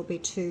 might still be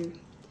too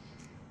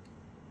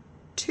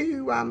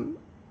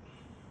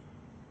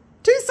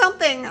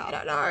something, I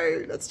don't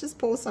know. Let's just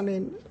pour some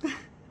in.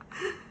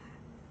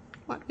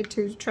 Might be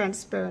too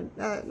transparent.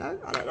 No,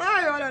 I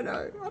don't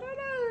know.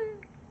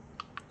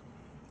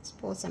 Let's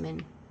pour some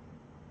in.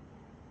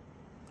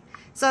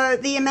 So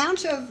the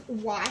amount of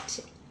white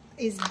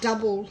is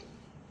double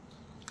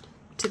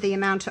to the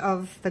amount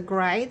of the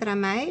grey that I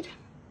made.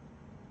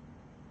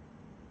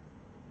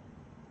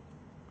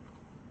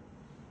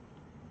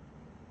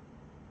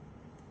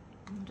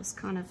 I'll just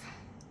kind of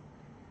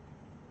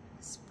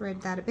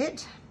spread that a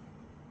bit.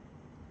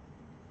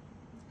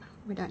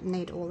 We don't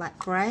need all that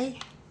grey.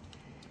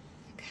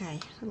 Okay,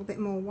 a little bit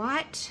more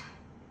white.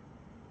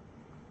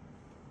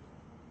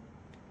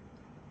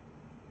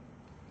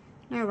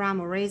 No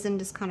rhyme or reason,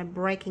 just kind of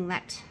breaking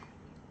that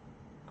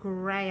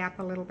grey up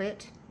a little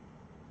bit.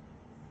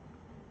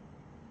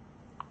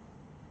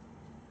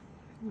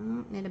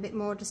 Oh, need a bit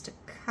more just to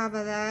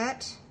cover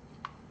that.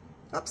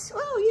 Oops,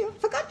 oh, yeah,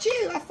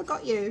 I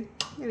forgot you.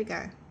 There we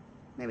go.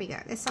 There we go.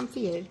 There's some for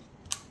you.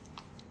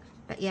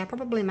 But yeah, I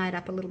probably made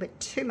up a little bit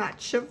too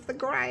much of the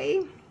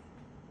grey.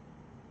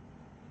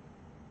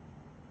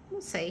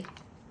 We'll see.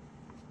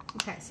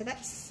 Okay, so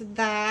that's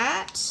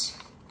that.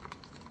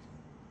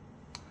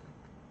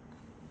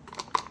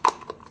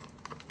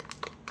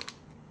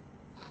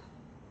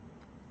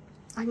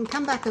 I can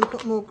come back and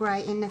put more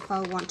grey in if I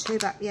want to,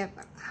 but yeah,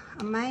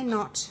 I may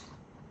not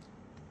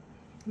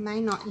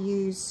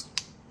use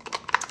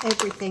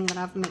everything that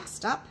I've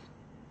mixed up.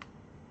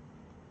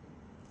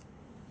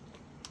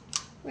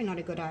 Probably not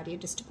a good idea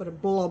just to put a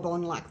blob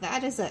on like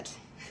that, is it?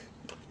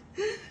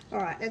 All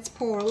right, let's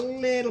pour a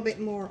little bit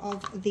more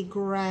of the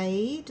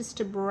grey just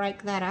to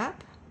break that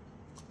up.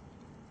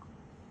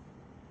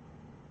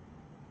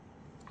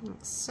 Like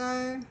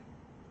so.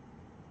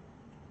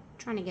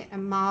 Trying to get a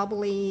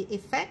marbly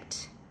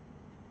effect.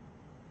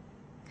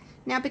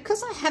 Now,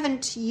 because I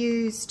haven't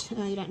used,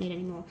 no, you don't need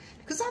any more.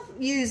 Because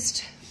I've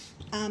used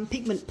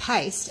pigment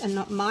paste and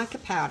not mica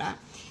powder,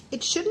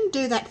 it shouldn't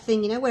do that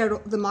thing, you know, where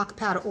the mica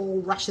powder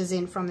all rushes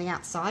in from the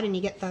outside and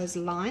you get those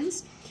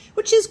lines,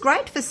 which is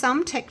great for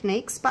some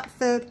techniques, but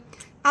for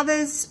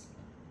others,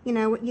 you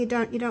know, you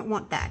don't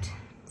want that.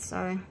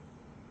 So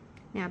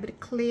now a bit of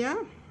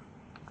clear,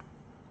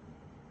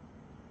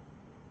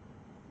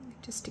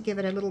 just to give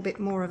it a little bit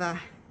more of a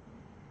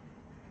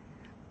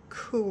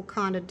cool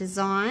kind of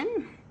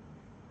design.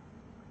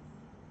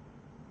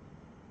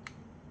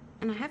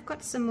 And I have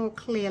got some more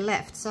clear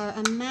left, so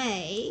I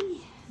may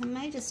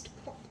just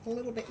pop a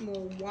little bit more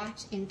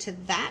white into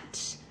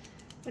that.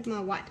 Where'd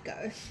my white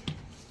go?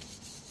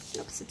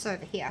 Oops, it's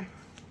over here.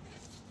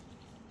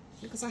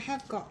 Because I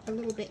have got a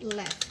little bit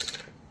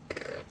left.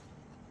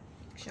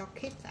 Actually, I'll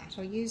keep that.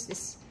 I'll use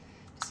this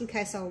just in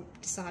case I'll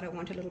decide I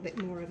want a little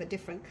bit more of a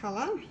different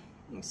colour.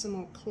 Or some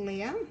more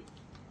clear.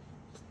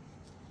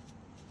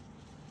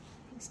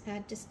 Let's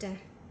add just a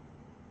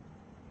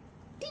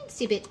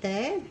teensy bit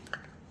there.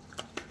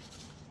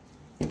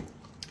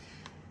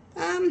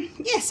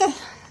 Yeah, so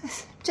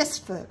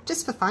just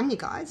for fun, you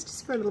guys,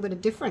 just for a little bit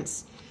of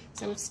difference.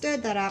 So we've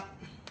stirred that up.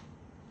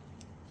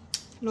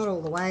 Not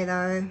all the way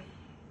though.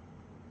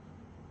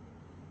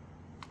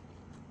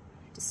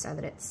 Just so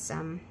that it's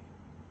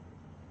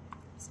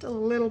Still a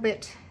little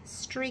bit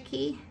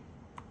streaky.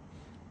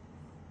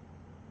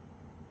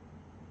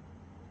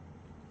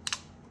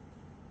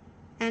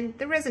 And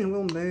the resin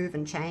will move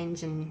and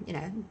change and, you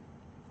know,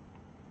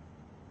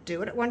 do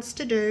what it wants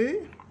to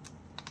do.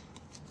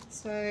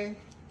 So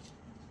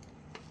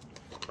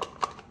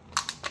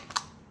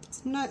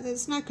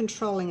there's no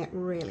controlling it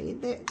really.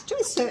 To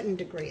a certain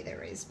degree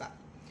there is, but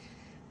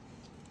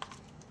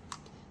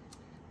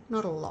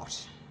not a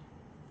lot.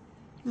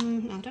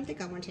 No, I don't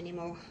think I want any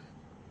more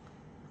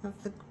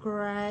of the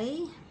grey.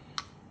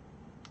 A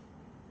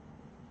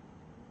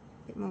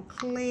bit more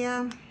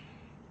clear.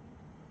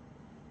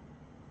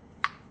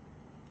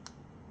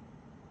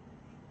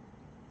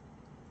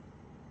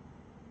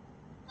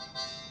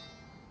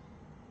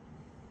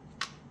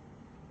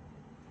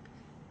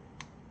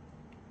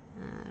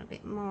 A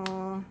bit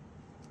more.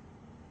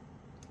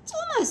 It's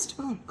almost,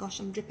 oh gosh,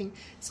 I'm dripping.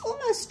 It's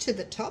almost to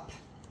the top.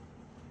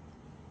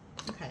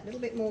 Okay, a little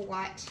bit more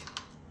white.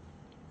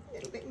 A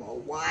little bit more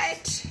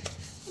white.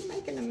 I'm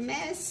making a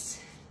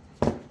mess.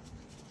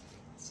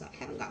 So I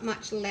haven't got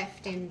much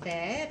left in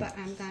there, but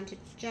I'm going to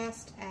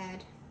just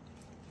add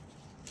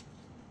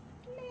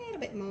a little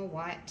bit more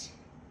white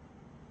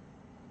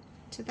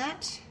to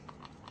that.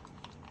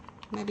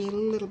 Maybe a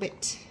little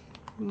bit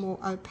more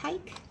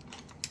opaque.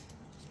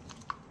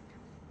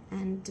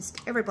 And just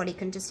everybody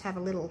can just have a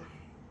little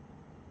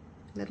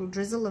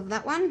drizzle of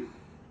that one.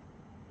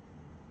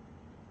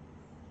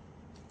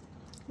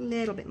 A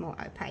little bit more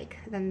opaque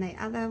than the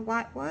other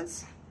white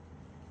was.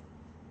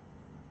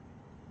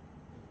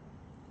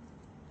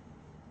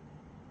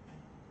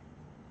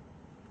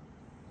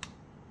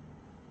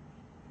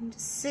 And to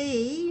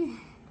see,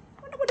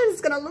 I wonder what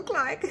it's going to look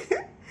like.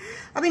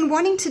 I've been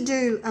wanting to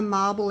do a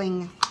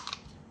marbling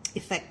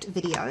effect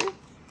video,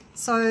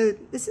 so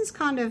this is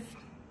kind of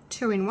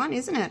 2-in-1,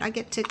 isn't it? I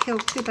get to kill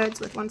 2 birds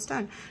with 1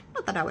 stone.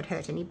 Not that I would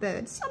hurt any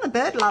birds. I'm a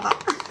bird lover.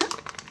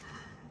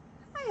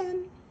 I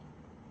am.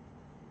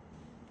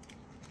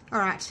 All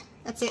right,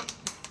 that's it.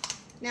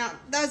 Now,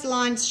 those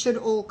lines should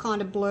all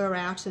kind of blur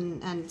out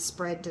and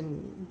spread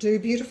and do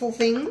beautiful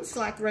things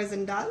like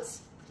resin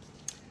does.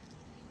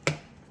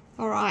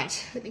 All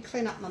right, let me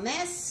clean up my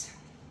mess.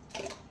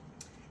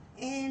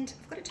 And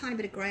I've got a tiny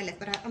bit of grey left,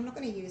 but I'm not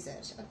going to use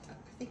it. I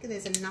think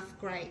there's enough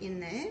grey in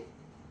there.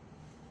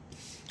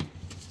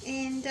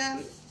 And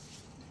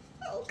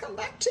I'll come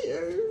back to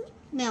you.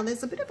 Now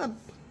there's a bit of a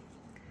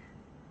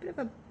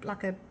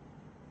like a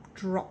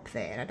drop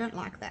there. I don't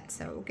like that,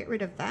 so we'll get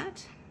rid of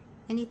that.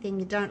 Anything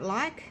you don't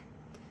like,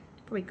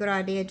 probably a good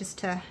idea just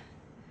to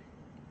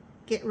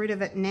get rid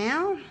of it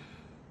now.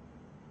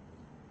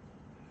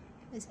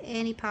 If there's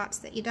any parts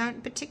that you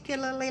don't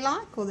particularly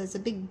like, or there's a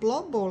big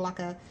blob or like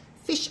a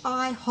fish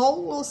eye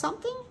hole or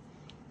something,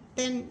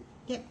 then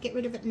yep, get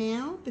rid of it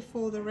now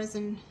before the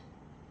resin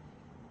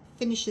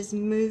finishes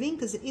moving,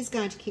 because it is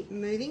going to keep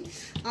moving.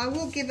 I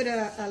will give it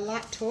a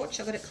light torch.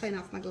 I've got to clean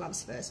off my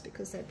gloves first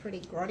because they're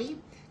pretty grotty.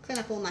 Clean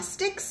up all my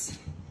sticks.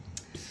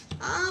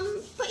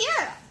 But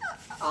yeah,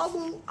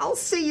 I'll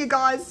see you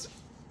guys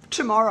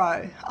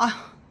tomorrow.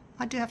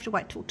 I do have to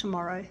wait till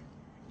tomorrow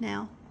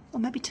now,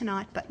 or maybe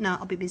tonight, but no,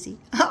 I'll be busy.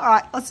 All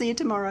right, I'll see you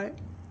tomorrow.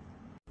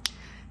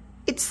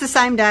 It's the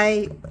same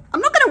day.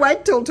 I'm not going to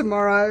wait till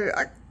tomorrow.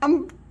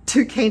 I'm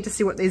too keen to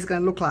see what these are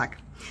going to look like.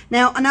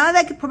 Now, I know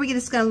they could probably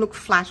just going to look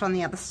flat on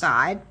the other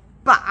side,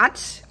 but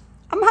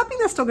I'm hoping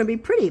they're still going to be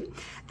pretty. And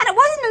it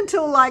wasn't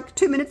until like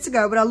 2 minutes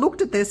ago when I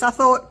looked at this, I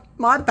thought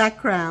my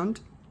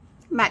background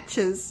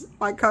matches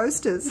my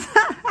coasters.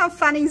 How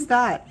funny is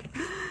that?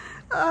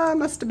 I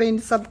must have been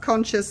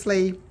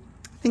subconsciously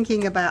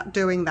thinking about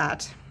doing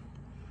that.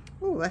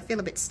 Oh, I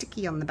feel a bit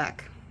sticky on the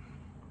back.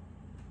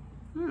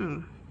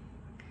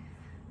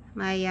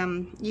 My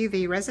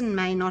UV resin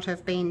may not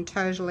have been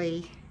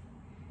totally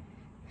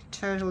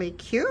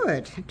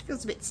cured. It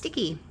feels a bit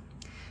sticky.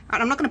 All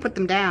right, I'm not going to put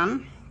them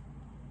down.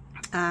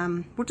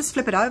 We'll just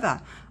flip it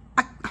over.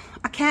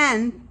 I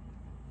can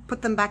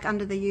put them back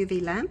under the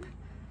UV lamp.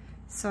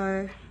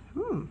 So,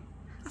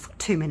 I thought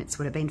 2 minutes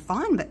would have been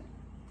fine, but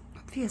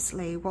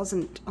obviously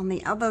wasn't on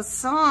the other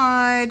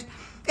side.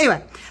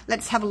 Anyway,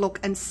 let's have a look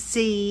and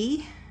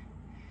see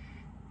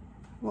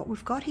what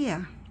we've got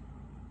here.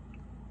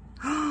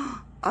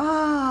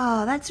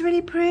 Oh, that's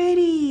really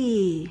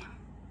pretty.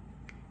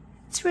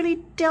 It's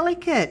really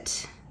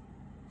delicate.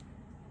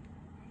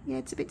 Yeah,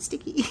 it's a bit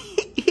sticky.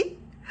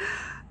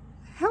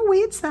 How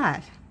weird's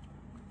that?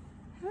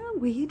 How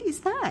weird is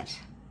that?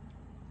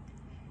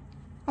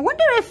 I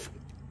wonder if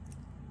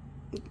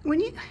when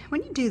you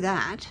do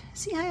that,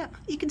 see how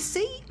you can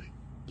see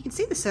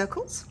the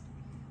circles.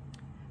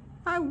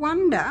 I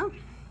wonder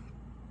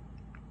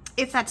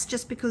if that's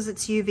just because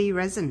it's UV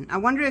resin. I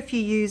wonder if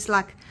you use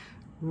like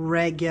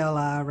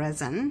regular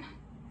resin,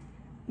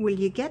 will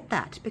you get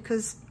that?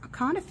 Because I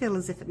kind of feel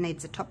as if it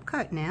needs a top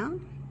coat now.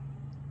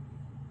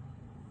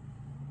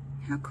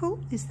 How cool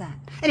is that?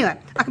 Anyway,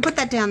 I can put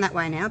that down that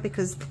way now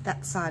because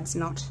that side's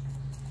not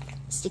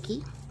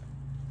sticky.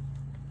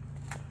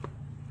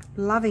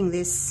 Loving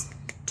this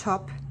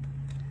top.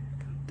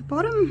 The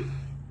bottom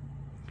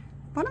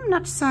Bottom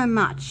not so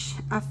much.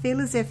 I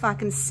feel as if I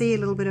can see a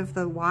little bit of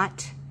the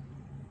white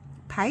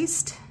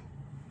paste,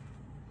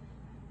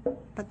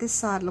 but this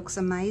side looks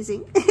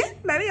amazing.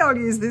 Maybe I'll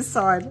use this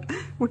side.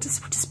 We'll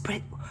just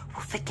spread.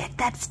 We'll forget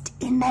that's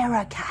in there,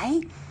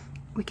 okay?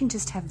 We can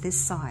just have this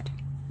side.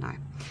 No.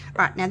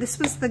 Right, now this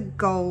was the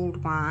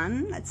gold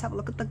one. Let's have a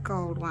look at the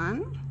gold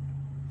one.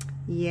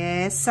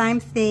 Yeah, same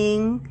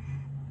thing.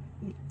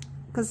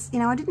 Because, you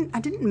know, I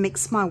didn't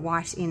mix my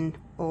white in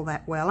all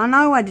that well. I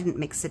know I didn't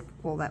mix it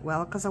all that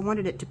well because I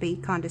wanted it to be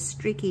kind of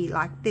streaky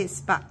like this,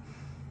 but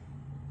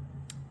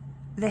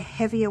the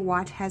heavier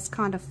white has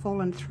kind of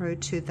fallen through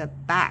to the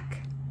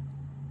back.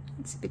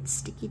 It's a bit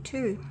sticky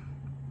too.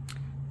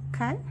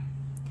 Okay.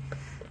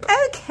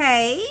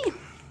 Okay.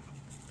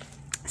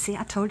 See,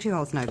 I told you I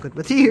was no good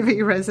with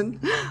UV resin.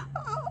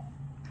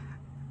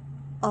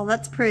 Oh,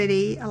 that's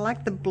pretty. I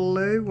like the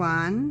blue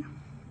one.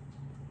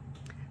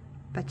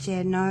 But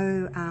yeah,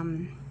 no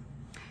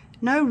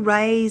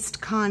raised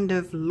kind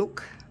of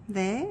look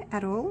there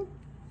at all.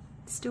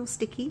 Still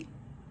sticky.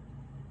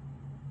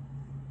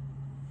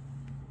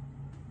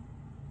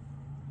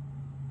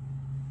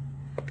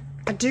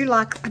 I do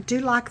like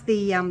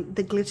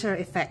the glitter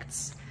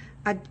effects.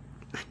 I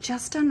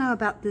just don't know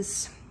about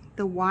this,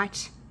 the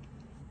white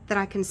that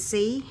I can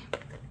see.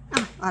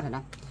 Oh, I don't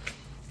know.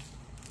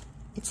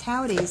 It's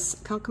how it is.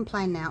 Can't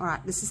complain now. All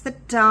right, this is the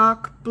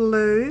dark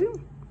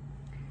blue.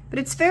 But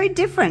it's very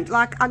different.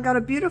 Like, I got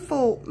a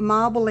beautiful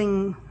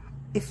marbling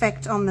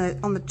effect on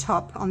the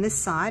top on this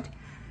side,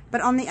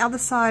 but on the other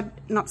side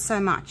not so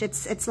much.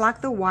 It's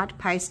like the white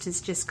paste has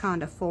just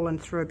kind of fallen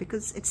through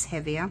because it's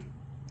heavier.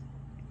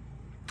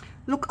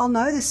 Look, I'll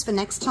know this for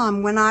next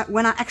time when I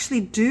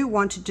actually do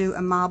want to do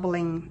a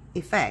marbling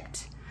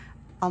effect.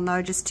 I'll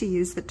know just to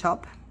use the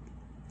top.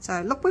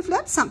 So look, we've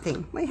learned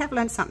something. We have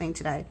learned something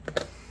today.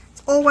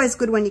 It's always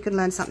good when you can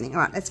learn something.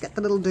 All right, let's get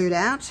the little dude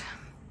out.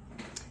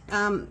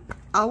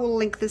 I will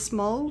link this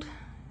mold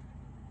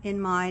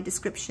in my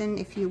description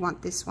if you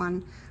want this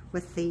one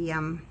with the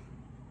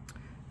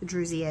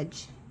Druzy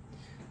edge.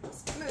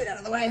 Let's move it out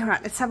of the way. All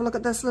right, let's have a look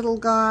at this little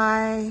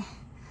guy.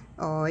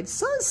 Oh, it's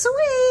so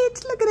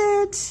sweet. Look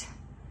at it.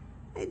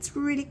 It's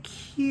really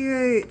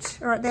cute.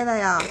 All right, there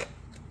they are.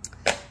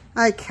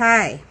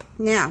 Okay,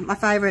 now my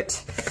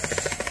favorite.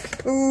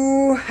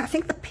 Ooh, I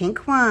think the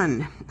pink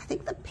one. I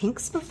think the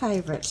pink's my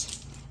favorite.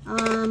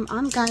 I'm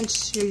going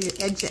to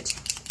edge it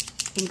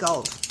in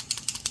gold,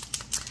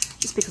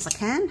 just because I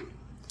can.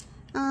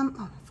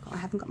 Oh, I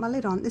haven't got my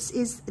lid on. This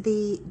is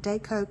the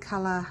Deco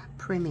Color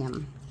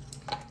Premium.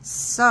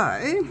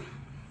 So,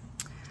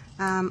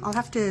 I'll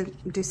have to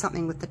do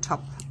something with the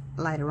top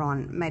later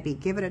on. Maybe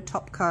give it a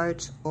top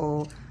coat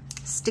or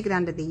stick it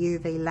under the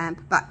UV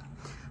lamp. But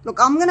look,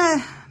 I'm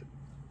gonna.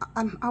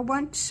 I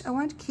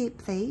won't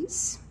keep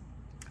these.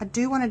 I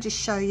do want to just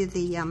show you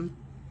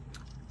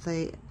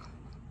the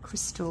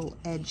crystal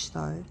edge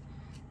though.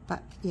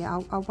 But yeah,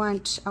 I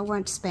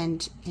won't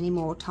spend any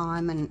more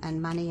time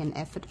and money and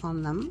effort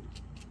on them,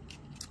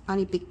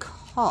 only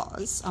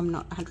because I'm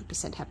not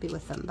 100% happy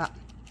with them. But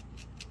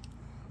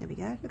there we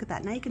go. Look at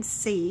that. Now you can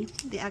see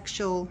the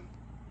actual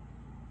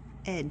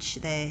edge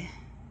there.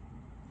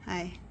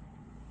 Hey,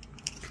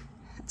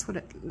 that's what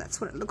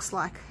it looks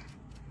like.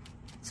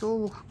 It's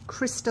all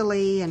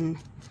crystally and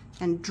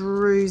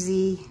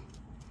druzy.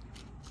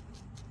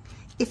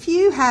 If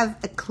you have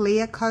a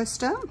clear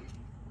coaster,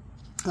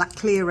 like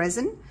clear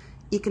resin,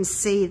 you can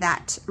see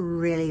that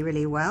really,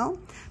 really well.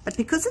 But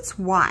because it's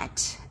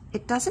white,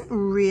 it doesn't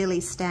really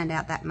stand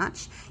out that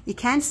much. You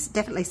can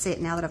definitely see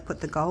it now that I've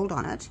put the gold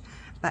on it,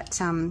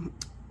 but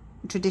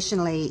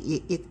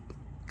traditionally you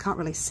can't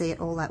really see it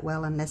all that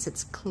well unless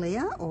it's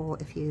clear or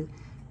if you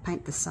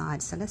paint the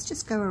sides. So let's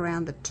just go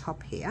around the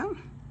top here,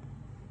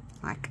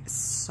 like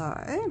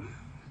so,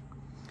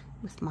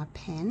 with my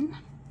pen,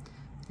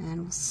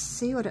 and we'll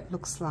see what it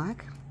looks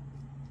like.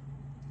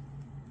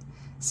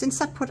 Since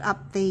I put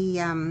up the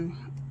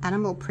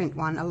animal print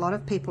one, a lot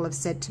of people have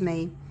said to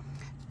me,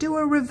 do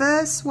a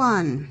reverse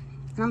one.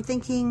 And I'm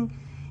thinking,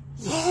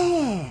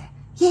 yeah,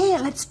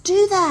 let's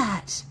do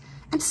that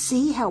and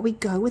see how we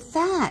go with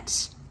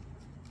that.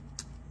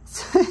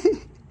 So,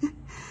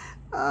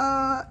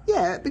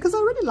 yeah, because I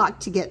really like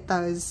to get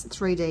those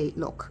 3D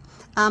look.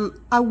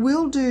 I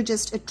will do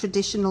just a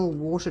traditional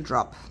water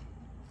drop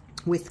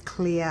with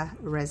clear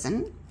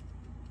resin,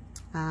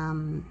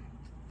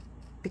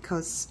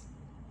 because,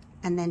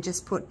 and then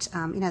just put,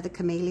 you know, the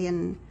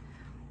chameleon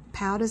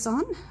powders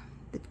on,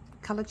 the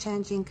color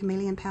changing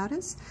chameleon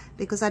powders,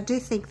 because I do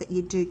think that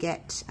you do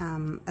get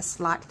a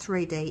slight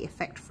 3D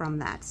effect from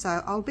that.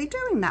 So I'll be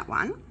doing that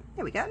one.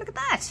 There we go, look at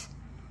that.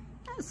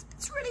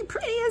 It's really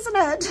pretty, isn't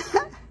it?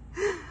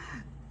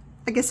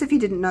 I guess if you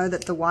didn't know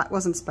that the white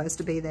wasn't supposed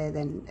to be there,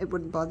 then it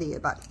wouldn't bother you.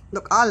 But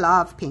look, I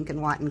love pink and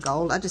white and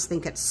gold. I just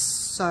think it's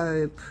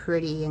so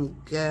pretty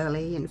and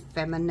girly and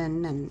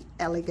feminine and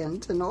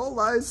elegant and all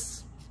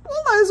those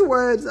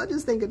words. I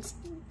just think it's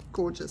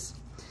gorgeous.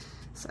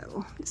 So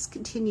I'll just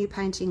continue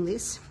painting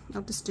this.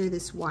 I'll just do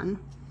this one.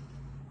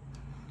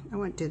 I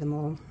won't do them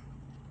all.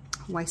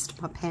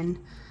 Waste my pen.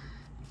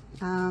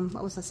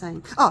 What was I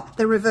saying? Oh,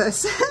 the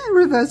reverse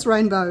reverse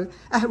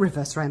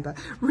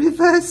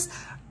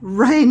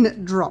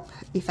raindrop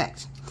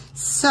effect.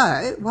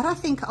 So what I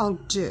think I'll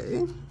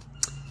do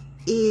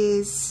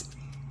is,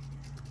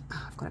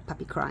 oh, I've got a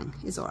puppy crying.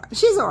 She's all right.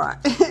 She's all right.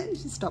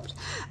 She stopped.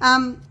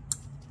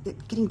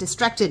 Getting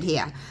distracted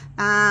here.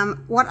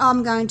 What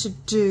I'm going to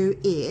do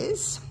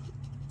is,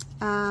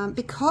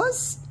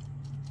 because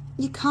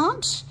you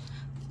can't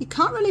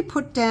really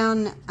put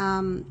down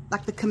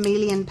like the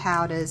Chameleon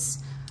powders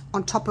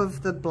on top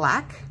of the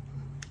black,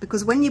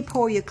 because when you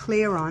pour your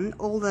clear on,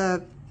 all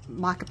the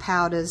mica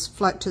powders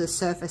float to the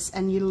surface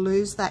and you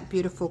lose that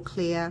beautiful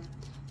clear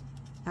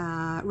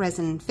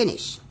resin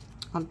finish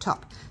on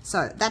top.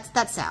 So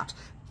that's out.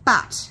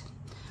 But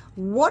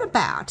what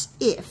about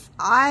if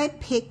I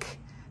pick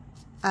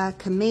a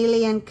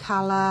chameleon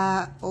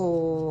color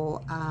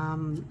or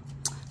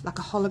like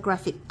a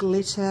holographic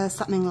glitter,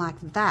 something like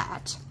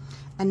that,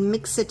 and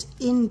mix it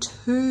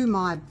into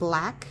my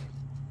black?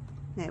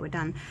 There, we're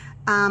done.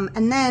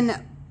 And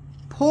then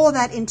pour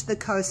that into the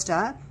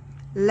coaster,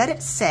 let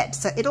it set,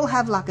 so it'll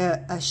have like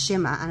a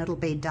shimmer and it'll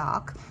be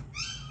dark,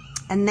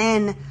 and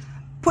then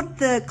put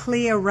the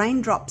clear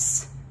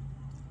raindrops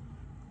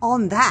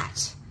on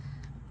that,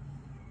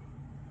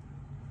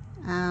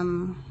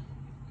 and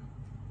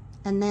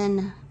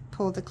then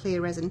pour the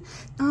clear resin.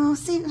 Oh,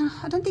 see,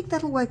 I don't think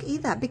that'll work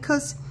either,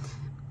 because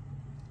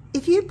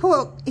if you're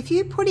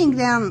putting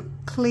down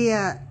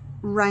clear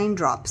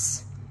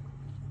raindrops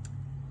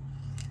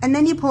and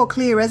then you pour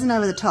clear resin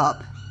over the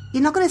top,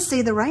 you're not going to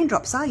see the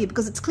raindrops, are you?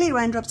 Because it's clear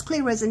raindrops,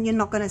 clear resin, you're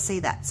not going to see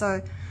that.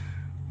 So,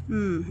 I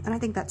don't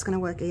think that's going to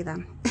work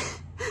either.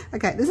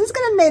 Okay, this is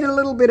going to need a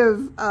little bit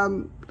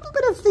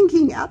of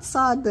thinking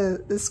outside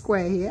the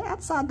square here,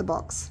 outside the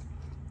box.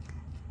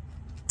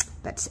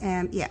 But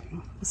yeah,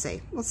 we'll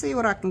see. We'll see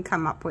what I can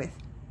come up with.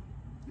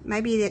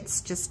 Maybe it's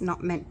just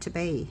not meant to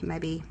be.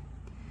 Maybe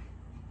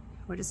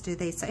we'll just do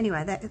these. So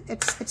anyway,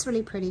 it's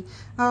really pretty.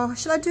 Oh,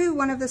 should I do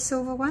one of the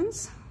silver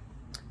ones?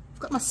 I've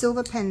got my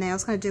silver pen there. I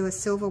was going to do a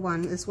silver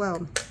one as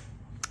well.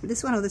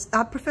 This one or this?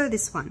 I prefer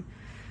this one.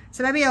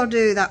 So maybe I'll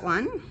do that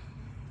one.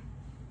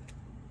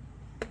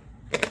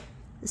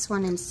 This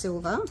one in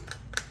silver.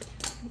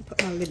 I'll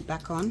put my lid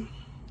back on.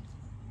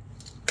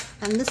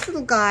 And this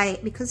little guy,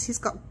 because he's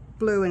got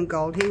blue and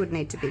gold, he would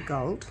need to be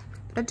gold.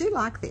 But I do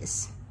like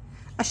this.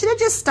 I should have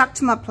just stuck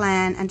to my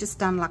plan and just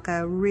done like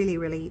a really,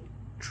 really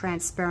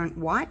transparent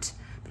white.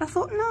 But I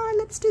thought, no,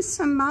 let's do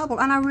some marble.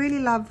 And I really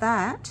love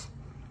that.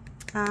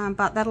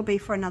 But that'll be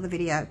for another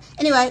video.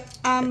 Anyway,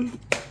 I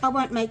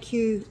won't make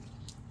you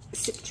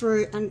sit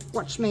through and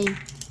watch me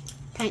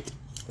paint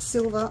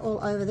silver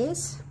all over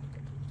this.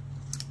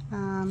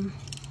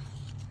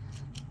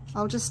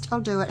 I'll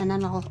do it, and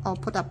then I'll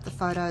put up the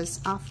photos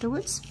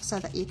afterwards so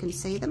that you can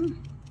see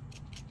them.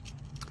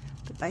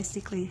 But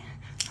basically,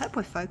 I hope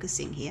we're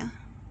focusing here.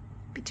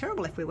 It'd be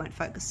terrible if we weren't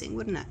focusing,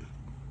 wouldn't it?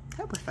 I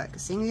hope we're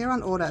focusing. You're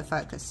on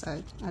autofocus,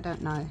 so I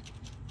don't know.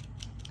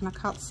 And I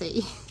can't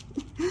see.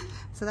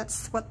 So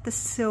that's what the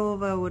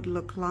silver would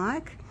look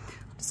like.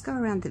 I'll just go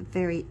around the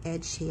very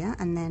edge here,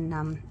 and then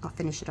I'll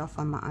finish it off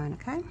on my own,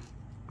 okay?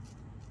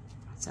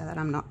 So that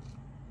I'm not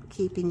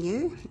keeping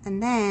you.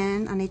 And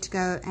then I need to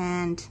go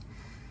and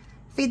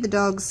feed the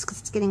dogs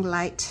because it's getting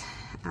late,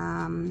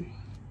 and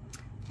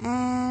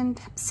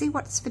see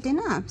what's for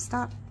dinner.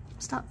 Start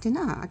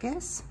dinner, I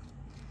guess.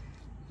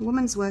 A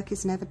woman's work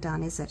is never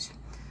done, is it?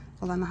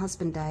 Although my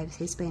husband Dave,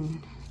 he's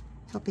been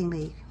helping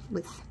me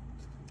with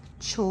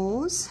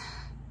chores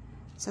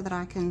so that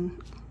I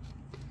can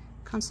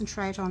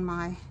concentrate on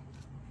my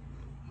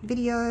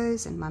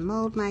videos and my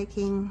mold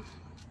making.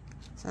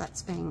 So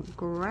that's been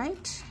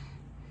great.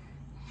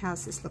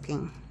 How's this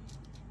looking?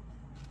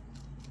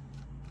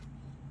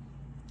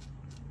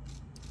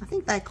 I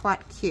think they're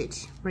quite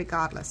cute,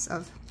 regardless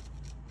of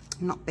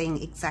not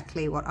being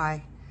exactly what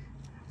I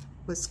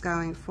was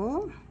going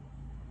for.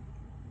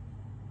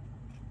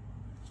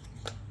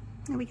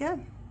 There we go.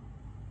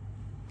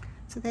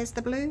 So there's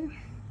the blue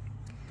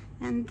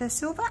and the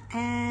silver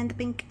and the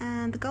pink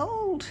and the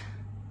gold.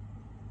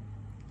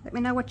 Let me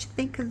know what you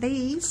think of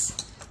these.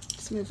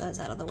 Just move those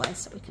out of the way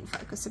so we can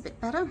focus a bit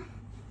better.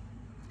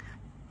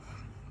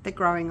 They're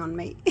growing on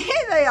me.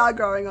 They are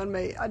growing on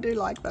me. I do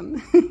like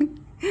them.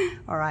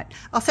 All right,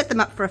 I'll set them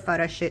up for a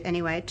photo shoot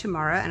anyway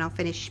tomorrow, and I'll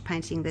finish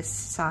painting this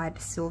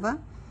side silver.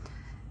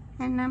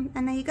 And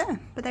there you go.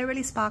 But they're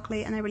really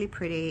sparkly and they're really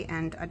pretty,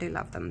 and I do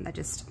love them. They're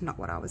just not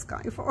what I was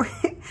going for.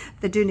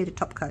 They do need a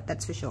top coat,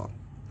 that's for sure.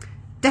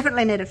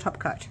 Definitely need a top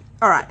coat.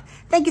 All right,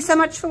 thank you so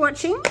much for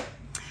watching,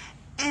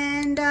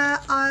 and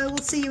I will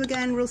see you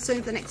again real soon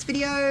for the next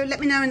video. Let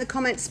me know in the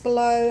comments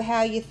below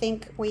how you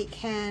think we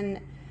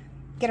can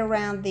get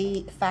around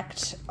the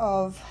fact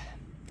of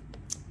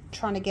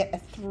trying to get a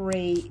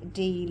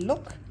 3D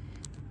look.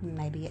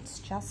 Maybe it's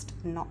just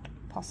not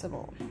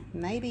possible.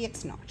 Maybe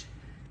it's not.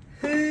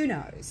 Who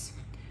knows?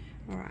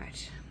 All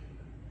right.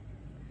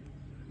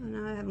 I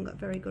know I haven't got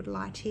very good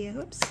light here.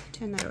 Oops,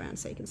 turn that around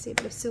so you can see a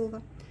bit of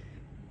silver.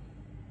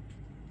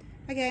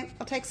 Okay,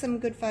 I'll take some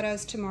good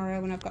photos tomorrow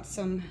when I've got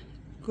some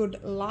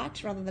good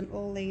light rather than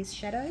all these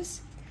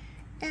shadows.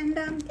 And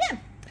yeah,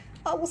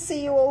 I will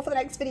see you all for the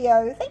next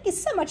video. Thank you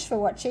so much for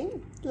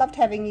watching. Loved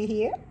having you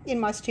here in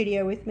my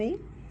studio with me.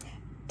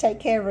 Take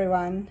care,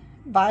 everyone.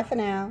 Bye for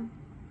now.